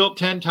Vanderbilt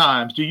 10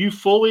 times, do you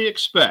fully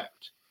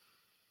expect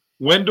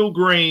Wendell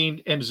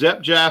Green and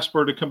Zep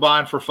Jasper to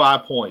combine for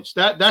 5 points?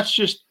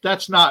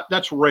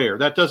 That's rare.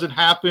 That doesn't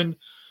happen.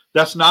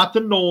 That's not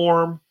the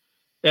norm.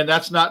 And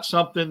that's not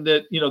something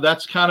that,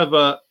 that's kind of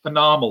a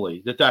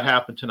anomaly that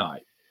happened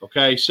tonight.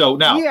 Okay, so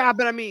now. Yeah,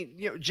 but I mean,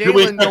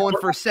 Jalen going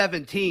for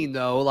 17,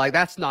 though, like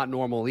that's not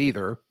normal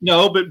either.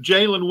 No, but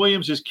Jalen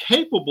Williams is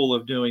capable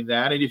of doing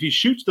that. And if he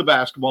shoots the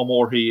basketball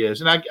more, he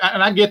is. And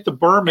I get the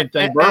Berman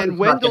thing. And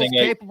Wendell's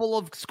capable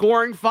of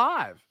scoring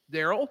 5,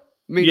 Daryl.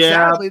 I mean,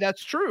 sadly,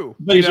 that's true.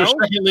 But he's our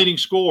second leading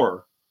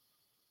scorer.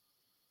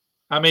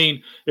 I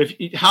mean,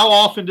 how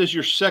often does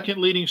your second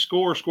leading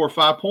scorer score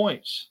 5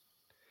 points?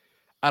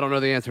 I don't know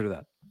the answer to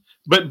that.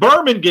 But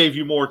Berman gave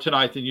you more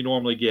tonight than you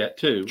normally get,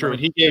 too. True. I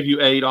mean, he gave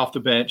you 8 off the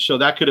bench, so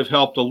that could have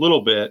helped a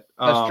little bit.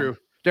 That's true.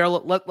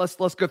 Daryl,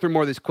 let's go through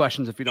more of these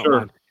questions if you don't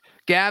mind.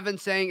 Gavin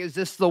saying, is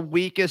this the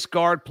weakest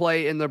guard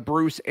play in the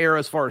Bruce era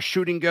as far as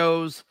shooting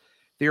goes?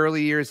 The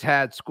early years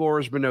had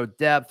scorers but no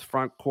depth,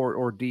 front court,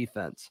 or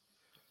defense.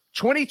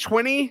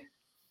 2020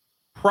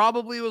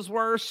 probably was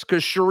worse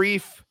because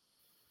Sharif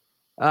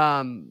was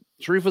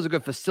a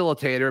good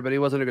facilitator, but he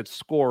wasn't a good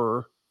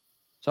scorer.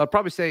 So I'd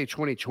probably say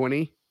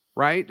 2020.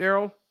 Right,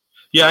 Daryl?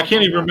 Yeah, I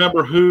can't even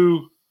remember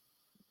who.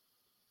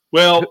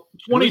 Well,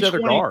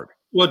 2020. Guard?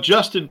 Well,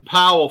 Justin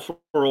Powell for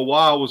a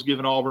while was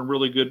giving Auburn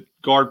really good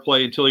guard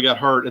play until he got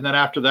hurt, and then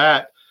after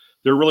that,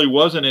 there really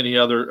wasn't any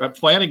other.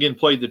 Flanagan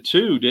played the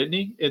 2, didn't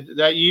he,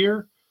 that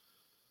year?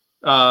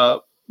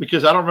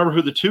 Because I don't remember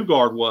who the 2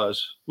 guard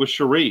was with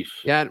Sharif.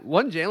 Yeah,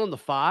 wasn't Jalen the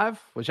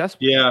 5? Which that's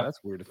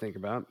weird to think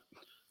about.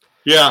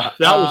 Yeah,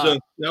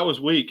 that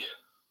was weak.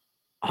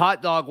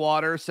 Hot Dog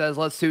Water says,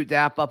 let's suit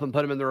Dap up and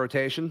put him in the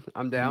rotation.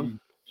 I'm down.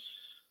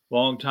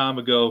 Long time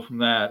ago from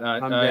that.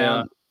 I'm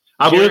down.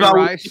 I believe I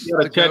Rice,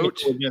 was a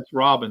technical against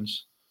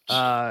Robbins.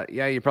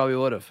 Yeah, you probably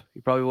would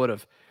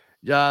have.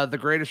 The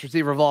greatest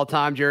receiver of all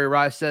time, Jerry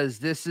Rice, says,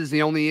 this is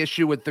the only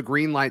issue with the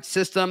green light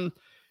system.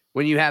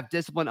 When you have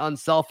disciplined,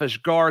 unselfish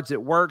guards,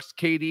 it works.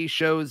 KD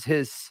shows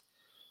his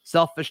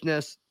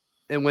selfishness,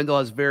 and Wendell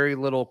has very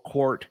little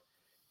court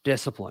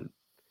discipline.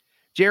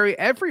 Jerry,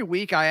 every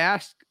week I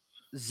ask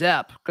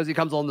Zep, because he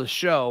comes on the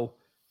show,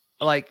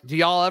 like, do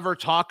y'all ever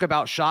talk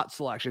about shot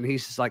selection?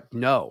 He's just like,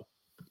 no.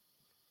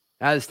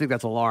 I just think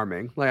that's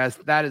alarming. Like,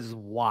 that is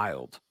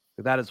wild.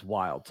 That is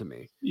wild to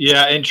me.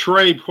 Yeah, and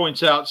Trey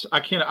points out,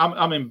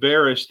 I'm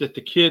embarrassed that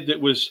the kid that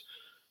was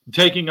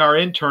taking our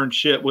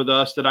internship with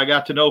us that I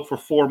got to know for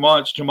 4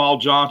 months, Jamal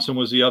Johnson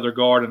was the other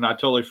guard, and I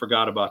totally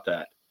forgot about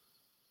that.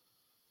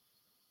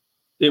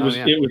 It was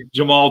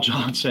Jamal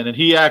Johnson, and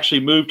he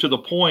actually moved to the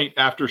point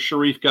after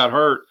Sharif got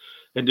hurt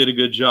and did a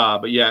good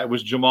job. But yeah, it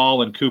was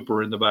Jamal and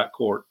Cooper in the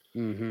backcourt.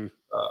 Mm-hmm.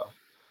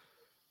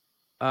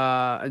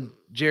 And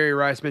Jerry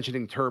Rice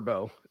mentioning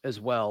Turbo as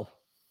well.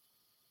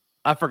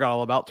 I forgot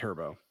all about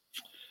Turbo.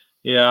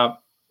 Yeah,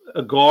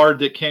 a guard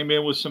that came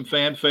in with some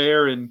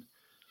fanfare and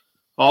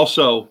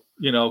also,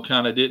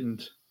 kind of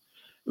didn't.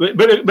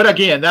 But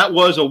again, that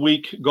was a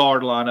weak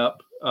guard lineup.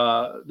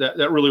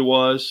 That really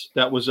was.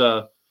 That was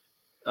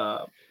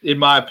in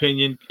my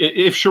opinion,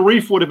 if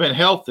Sharif would have been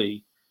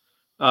healthy.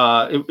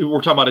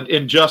 We're talking about it,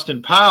 and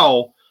Justin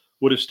Powell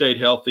would have stayed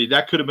healthy.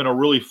 That could have been a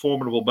really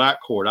formidable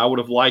backcourt. I would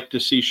have liked to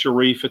see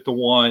Sharif at the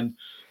 1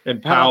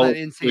 and Powell. That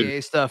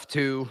NCAA stuff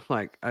too,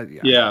 like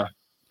yeah.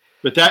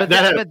 But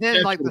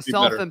then like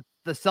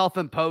the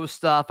self-imposed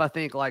stuff, I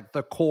think like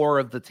the core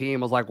of the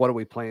team was like, what are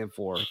we playing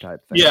for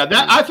type thing. Yeah,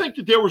 I think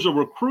that there was a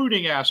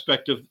recruiting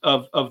aspect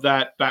of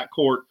that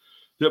backcourt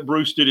that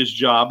Bruce did his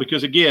job,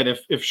 because again,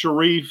 if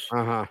Sharif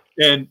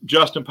and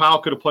Justin Powell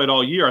could have played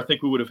all year, I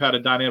think we would have had a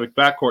dynamic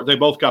backcourt. They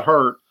both got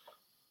hurt,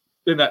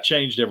 then that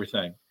changed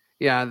everything.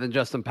 Yeah, and then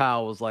Justin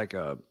Powell was like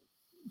a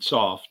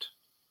soft.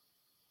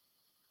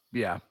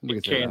 Yeah, we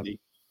can candy.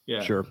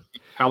 Yeah, sure.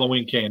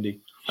 Halloween candy.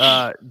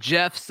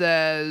 Jeff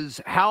says,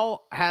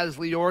 how has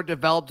Lior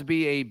developed to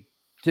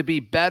be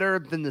better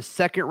than the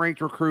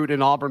second-ranked recruit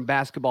in Auburn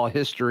basketball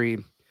history?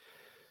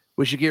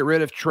 We should get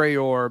rid of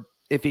Traore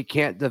if he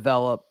can't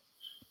develop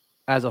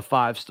as a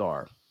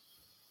 5-star.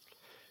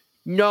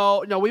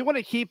 No, we want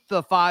to keep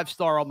the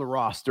 5-star on the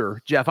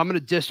roster, Jeff. I'm going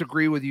to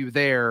disagree with you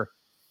there.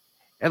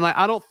 And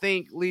I don't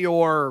think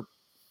Lior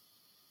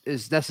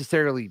is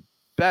necessarily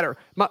better.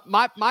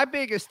 My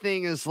biggest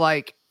thing is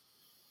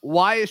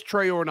why is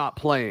Traore not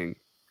playing?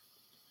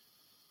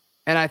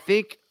 And I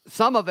think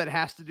some of it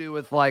has to do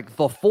with like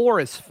the 4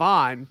 is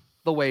fine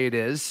the way it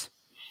is.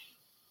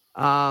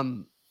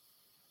 I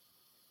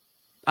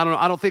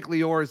don't think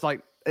Lior is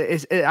like,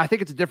 I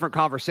think it's a different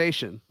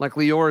conversation. Like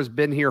Lior has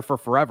been here for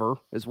forever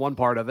is one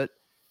part of it.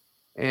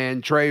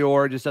 And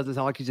Traore just doesn't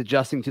sound like he's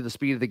adjusting to the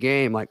speed of the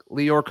game. Like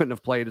Lior couldn't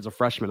have played as a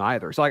freshman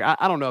either. So like,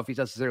 I don't know if he's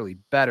necessarily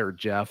better,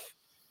 Jeff.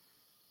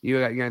 You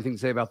got anything to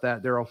say about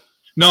that, Daryl?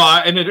 No,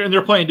 and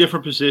they're playing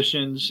different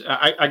positions.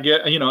 I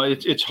get,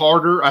 it's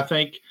harder, I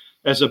think,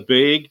 as a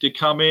big to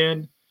come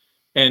in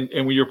and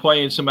when you're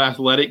playing some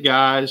athletic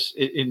guys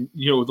in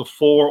the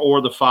 4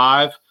 or the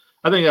 5,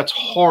 I think that's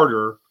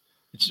harder.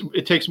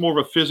 It takes more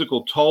of a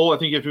physical toll. I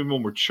think you have to be more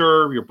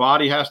mature. Your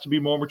body has to be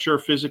more mature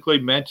physically,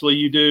 mentally.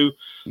 You do.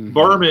 Mm-hmm.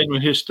 Berman,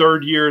 in his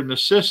 3rd year in the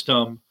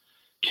system,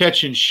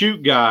 catch and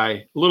shoot guy,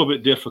 a little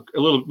bit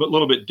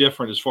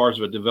different as far as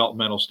a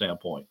developmental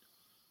standpoint.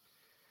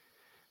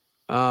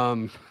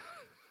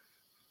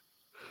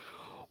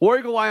 War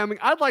Eagle, Wyoming,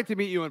 I'd like to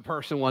meet you in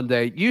person one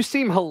day. You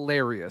seem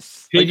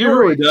hilarious. He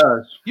really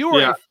does. You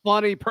are a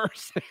funny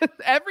person.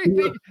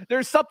 Everything,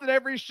 there's something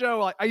every show.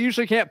 Like I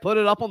usually can't put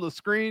it up on the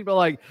screen, but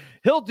like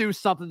he'll do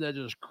something that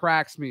just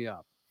cracks me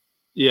up.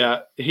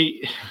 Yeah,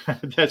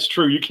 that's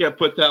true. You can't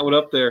put that one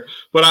up there,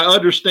 but I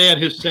understand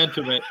his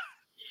sentiment.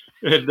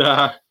 And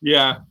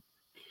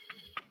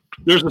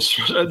there's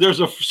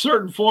a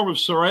certain form of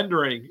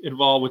surrendering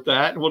involved with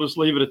that, and we'll just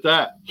leave it at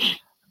that.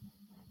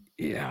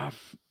 Yeah.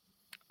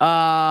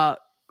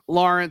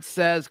 Lawrence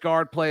says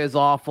guard play is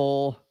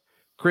awful.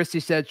 Christy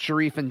said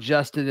Sharif and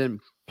Justin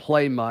didn't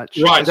play much.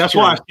 Right. That's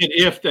why I said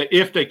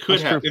if they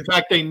could have. In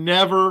fact, they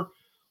never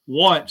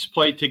once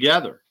played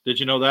together. Did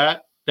you know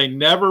that? They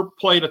never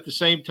played at the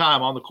same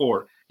time on the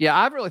court. Yeah,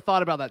 I've really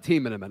thought about that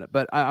team in a minute,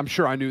 but I'm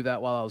sure I knew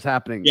that while that was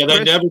happening. Yeah,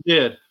 they never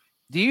did.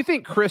 Do you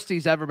think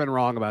Christy's ever been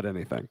wrong about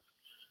anything?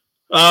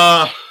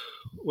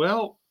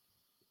 Well,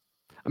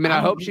 I mean,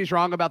 I hope she's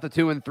wrong about the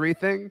 2 and 3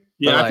 thing.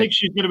 Yeah, I think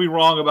she's going to be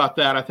wrong about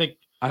that.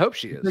 I hope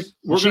she is.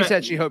 She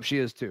said she hopes she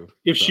is too.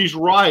 If she's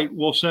right,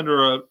 we'll send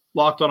her a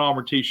Locked On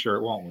Auburn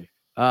t-shirt, won't we?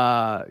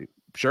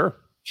 Sure.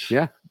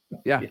 Yeah.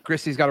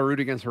 Christy's got to root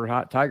against her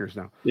hot Tigers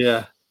now.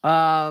 Yeah.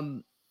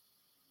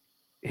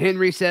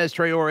 Henry says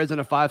Traore isn't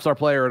a 5-star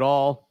player at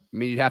all. I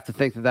mean, you'd have to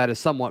think that is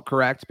somewhat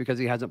correct because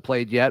he hasn't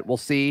played yet. We'll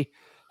see.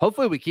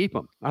 Hopefully we keep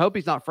him. I hope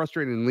he's not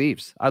frustrated and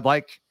leaves. I'd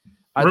like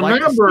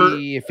to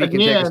see if he can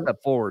take a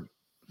step forward.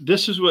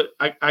 This is what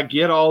I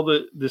get all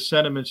the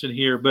sentiments in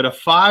here, but a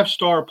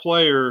 5-star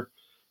player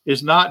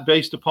is not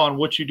based upon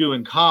what you do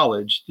in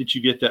college that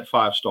you get that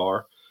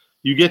 5-star.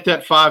 You get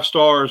that 5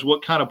 stars,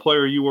 what kind of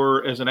player you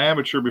were as an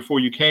amateur before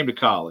you came to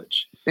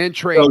college. And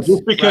traits. So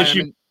just because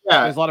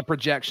there's a lot of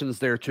projections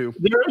there too.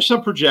 There are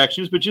some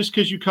projections, but just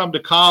because you come to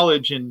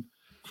college and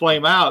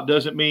flame out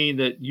doesn't mean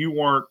that you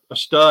weren't a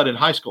stud in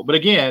high school. But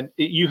again,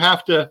 it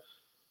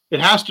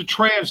has to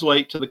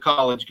translate to the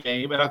college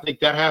game. And I think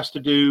that has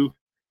to do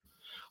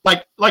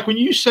like when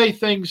you say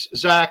things,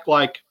 Zach,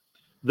 like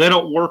they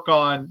don't work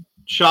on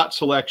shot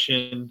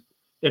selection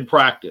in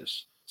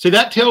practice. See,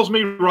 that tells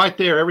me right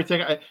there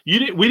everything. We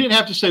didn't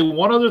have to say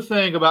one other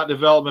thing about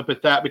development,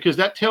 but that because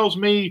that tells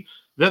me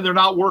then they're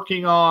not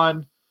working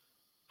on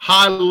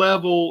high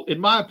level, in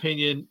my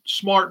opinion,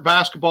 smart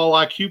basketball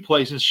IQ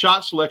plays, and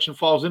shot selection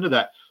falls into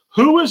that.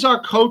 Who is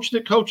our coach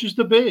that coaches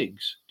the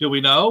bigs? Do we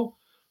know?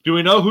 Do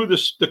we know who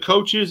the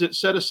coach is that's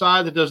set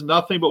aside that does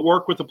nothing but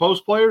work with the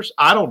post players?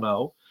 I don't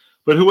know.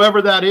 But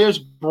whoever that is,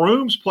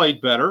 Broom's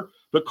played better,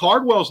 but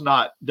Cardwell's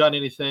not done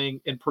anything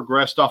and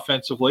progressed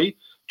offensively.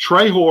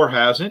 Traore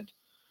hasn't.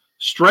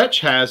 Stretch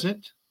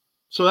hasn't.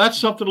 So that's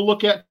something to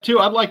look at, too.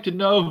 I'd like to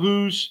know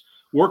who's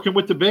working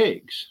with the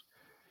bigs.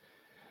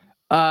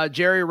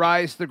 Jerry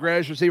Rice, the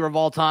greatest receiver of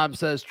all time,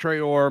 says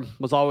Traore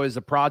was always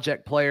a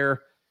project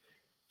player.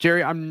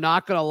 Jerry, I'm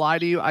not going to lie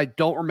to you. I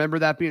don't remember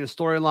that being a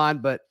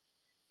storyline, but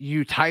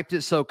you typed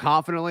it so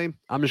confidently.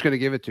 I'm just going to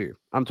give it to you.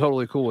 I'm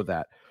totally cool with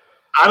that.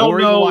 I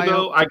don't know,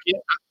 though.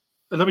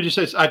 Let me just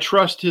say this. I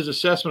trust his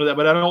assessment of that,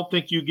 but I don't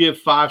think you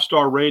give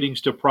 5-star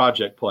ratings to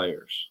project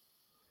players.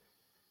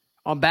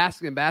 On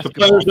basketball. To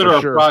players that are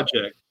a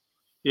project.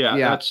 Yeah,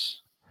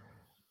 that's.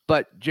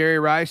 But Jerry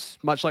Rice,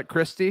 much like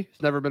Christy,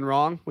 has never been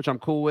wrong, which I'm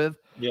cool with.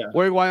 Yeah.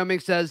 Warrior Wyoming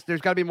says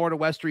there's got to be more to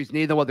West Street's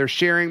need than what they're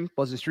sharing.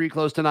 Was the street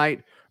closed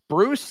tonight?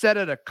 Bruce said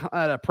at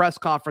a press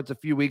conference a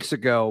few weeks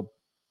ago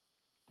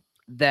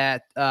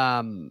that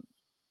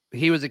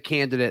he was a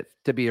candidate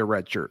to be a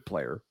redshirt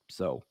player.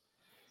 So,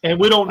 and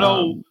we don't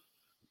know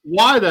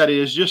why that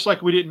is, just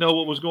like we didn't know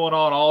what was going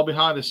on all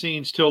behind the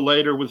scenes till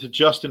later with the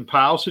Justin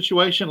Powell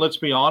situation. Let's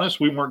be honest,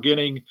 we weren't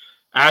getting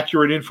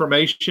accurate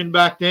information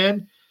back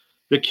then.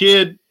 The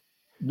kid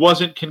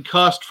wasn't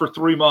concussed for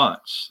 3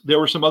 months. There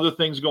were some other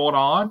things going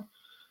on,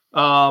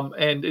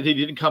 and he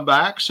didn't come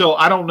back. So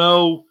I don't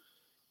know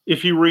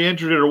if he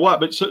re-injured it or what,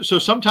 but so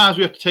sometimes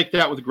we have to take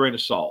that with a grain of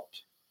salt.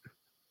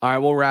 All right,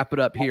 we'll wrap it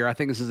up here. I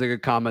think this is a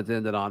good comment to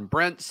end it on.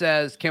 Brent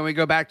says, can we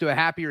go back to a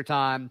happier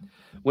time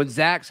when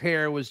Zach's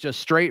hair was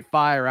just straight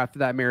fire after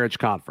that marriage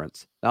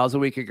conference? That was a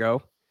week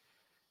ago.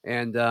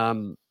 And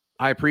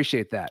I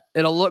appreciate that.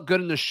 It'll look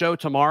good in the show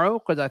tomorrow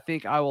because I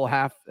think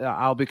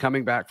I'll be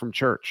coming back from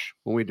church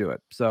when we do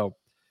it. So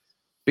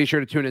be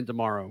sure to tune in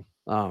tomorrow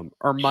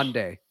or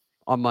Monday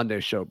on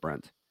Monday's show,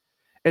 Brent.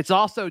 It's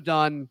also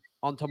done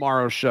on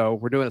tomorrow's show.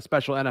 We're doing a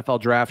special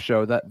NFL draft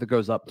show that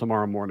goes up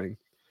tomorrow morning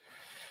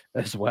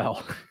as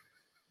well.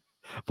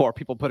 For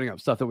people putting up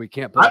stuff that we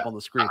can't put up on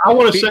the screen. I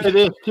want to say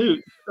this too.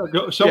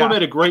 Someone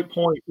made a great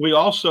point. We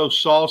also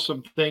saw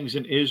some things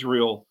in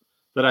Israel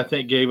that I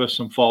think gave us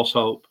some false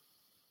hope.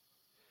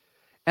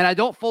 And I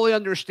don't fully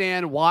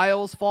understand why it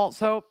was false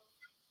hope.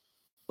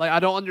 Like, I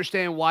don't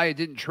understand why it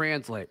didn't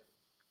translate.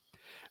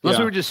 Unless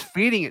we were just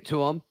feeding it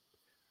to them.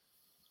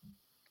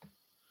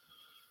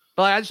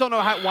 But I just don't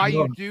know why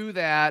you do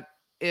that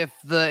if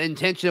the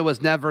intention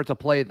was never to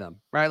play them,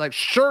 right? Like,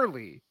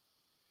 surely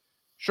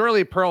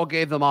Pearl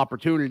gave them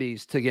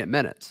opportunities to get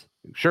minutes.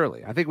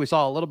 Surely. I think we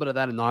saw a little bit of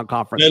that in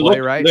non-conference play,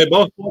 right? They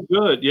both look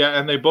good. Yeah,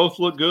 and they both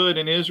look good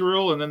in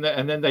Israel. And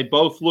then they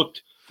both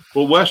looked –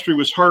 well, Westry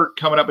was hurt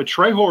coming up, but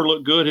Trehor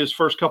looked good his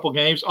first couple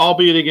games,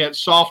 albeit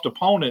against soft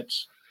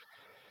opponents.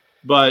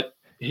 But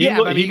he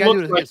looked like he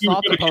was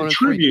going to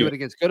contribute. Do it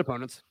against good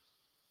opponents.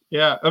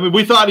 Yeah, I mean,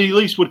 we thought he at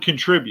least would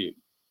contribute.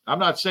 I'm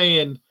not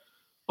saying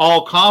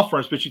all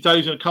conference, but you thought he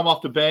was going to come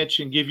off the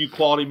bench and give you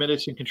quality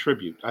minutes and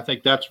contribute. I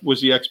think that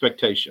was the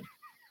expectation.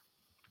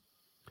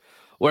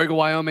 Oregon,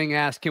 Wyoming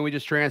asked, can we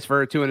just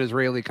transfer to an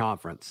Israeli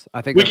conference?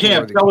 I think we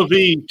can. Tel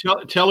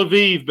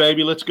Aviv,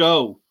 baby. Let's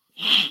go.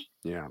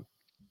 Yeah.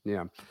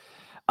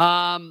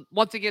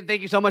 Once again,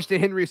 thank you so much to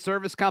Henry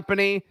Service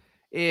Company.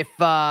 If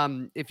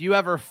you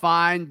ever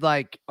find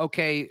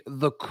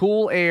the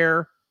cool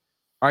air,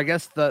 or I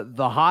guess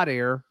the hot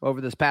air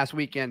over this past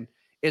weekend,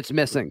 it's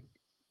missing.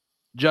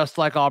 Just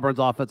like Auburn's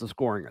offensive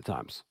scoring at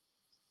times.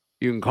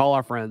 You can call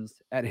our friends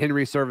at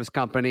Henry Service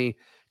Company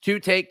to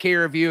take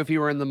care of you if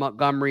you are in the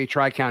Montgomery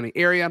Tri-County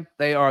area.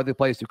 They are the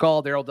place to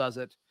call. Daryl does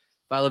it.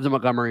 If I lived in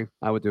Montgomery,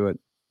 I would do it.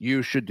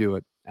 You should do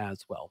it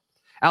as well.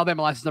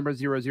 Alabama license number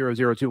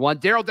 00021.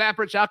 Daryl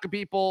Dapprich, how can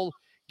people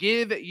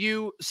give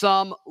you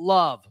some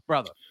love,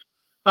 brother?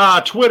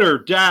 Twitter,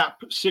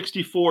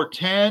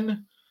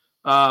 DAP6410.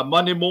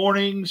 Monday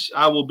mornings,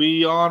 I will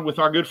be on with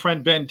our good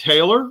friend Ben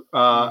Taylor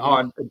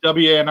on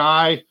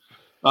WANI,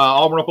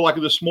 Auburn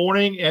Opelika this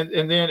morning, and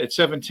then at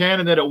 7:10,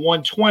 and then at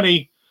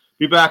 1:20,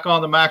 be back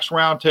on the Max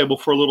Roundtable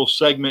for a little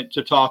segment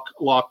to talk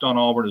Locked on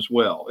Auburn as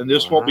well. And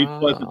this won't be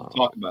pleasant to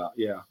talk about.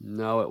 Yeah.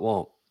 No, it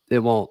won't. It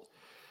won't.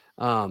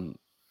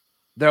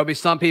 There'll be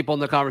some people in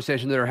the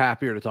conversation that are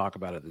happier to talk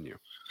about it than you.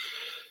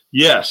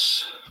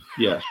 Yes.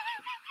 It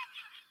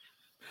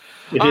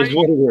is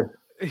what it is.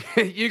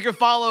 You can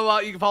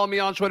follow me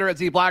on Twitter at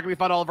ZBlack. We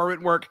find all of our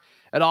written work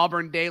at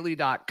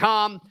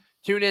auburndaily.com.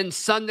 Tune in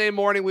Sunday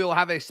morning. We will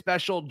have a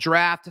special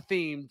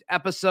draft-themed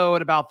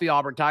episode about the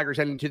Auburn Tigers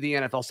heading to the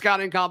NFL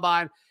Scouting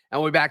Combine.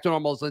 And we'll be back to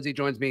normal as Lindsay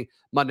joins me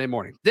Monday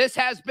morning. This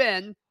has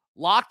been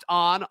Locked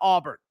on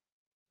Auburn.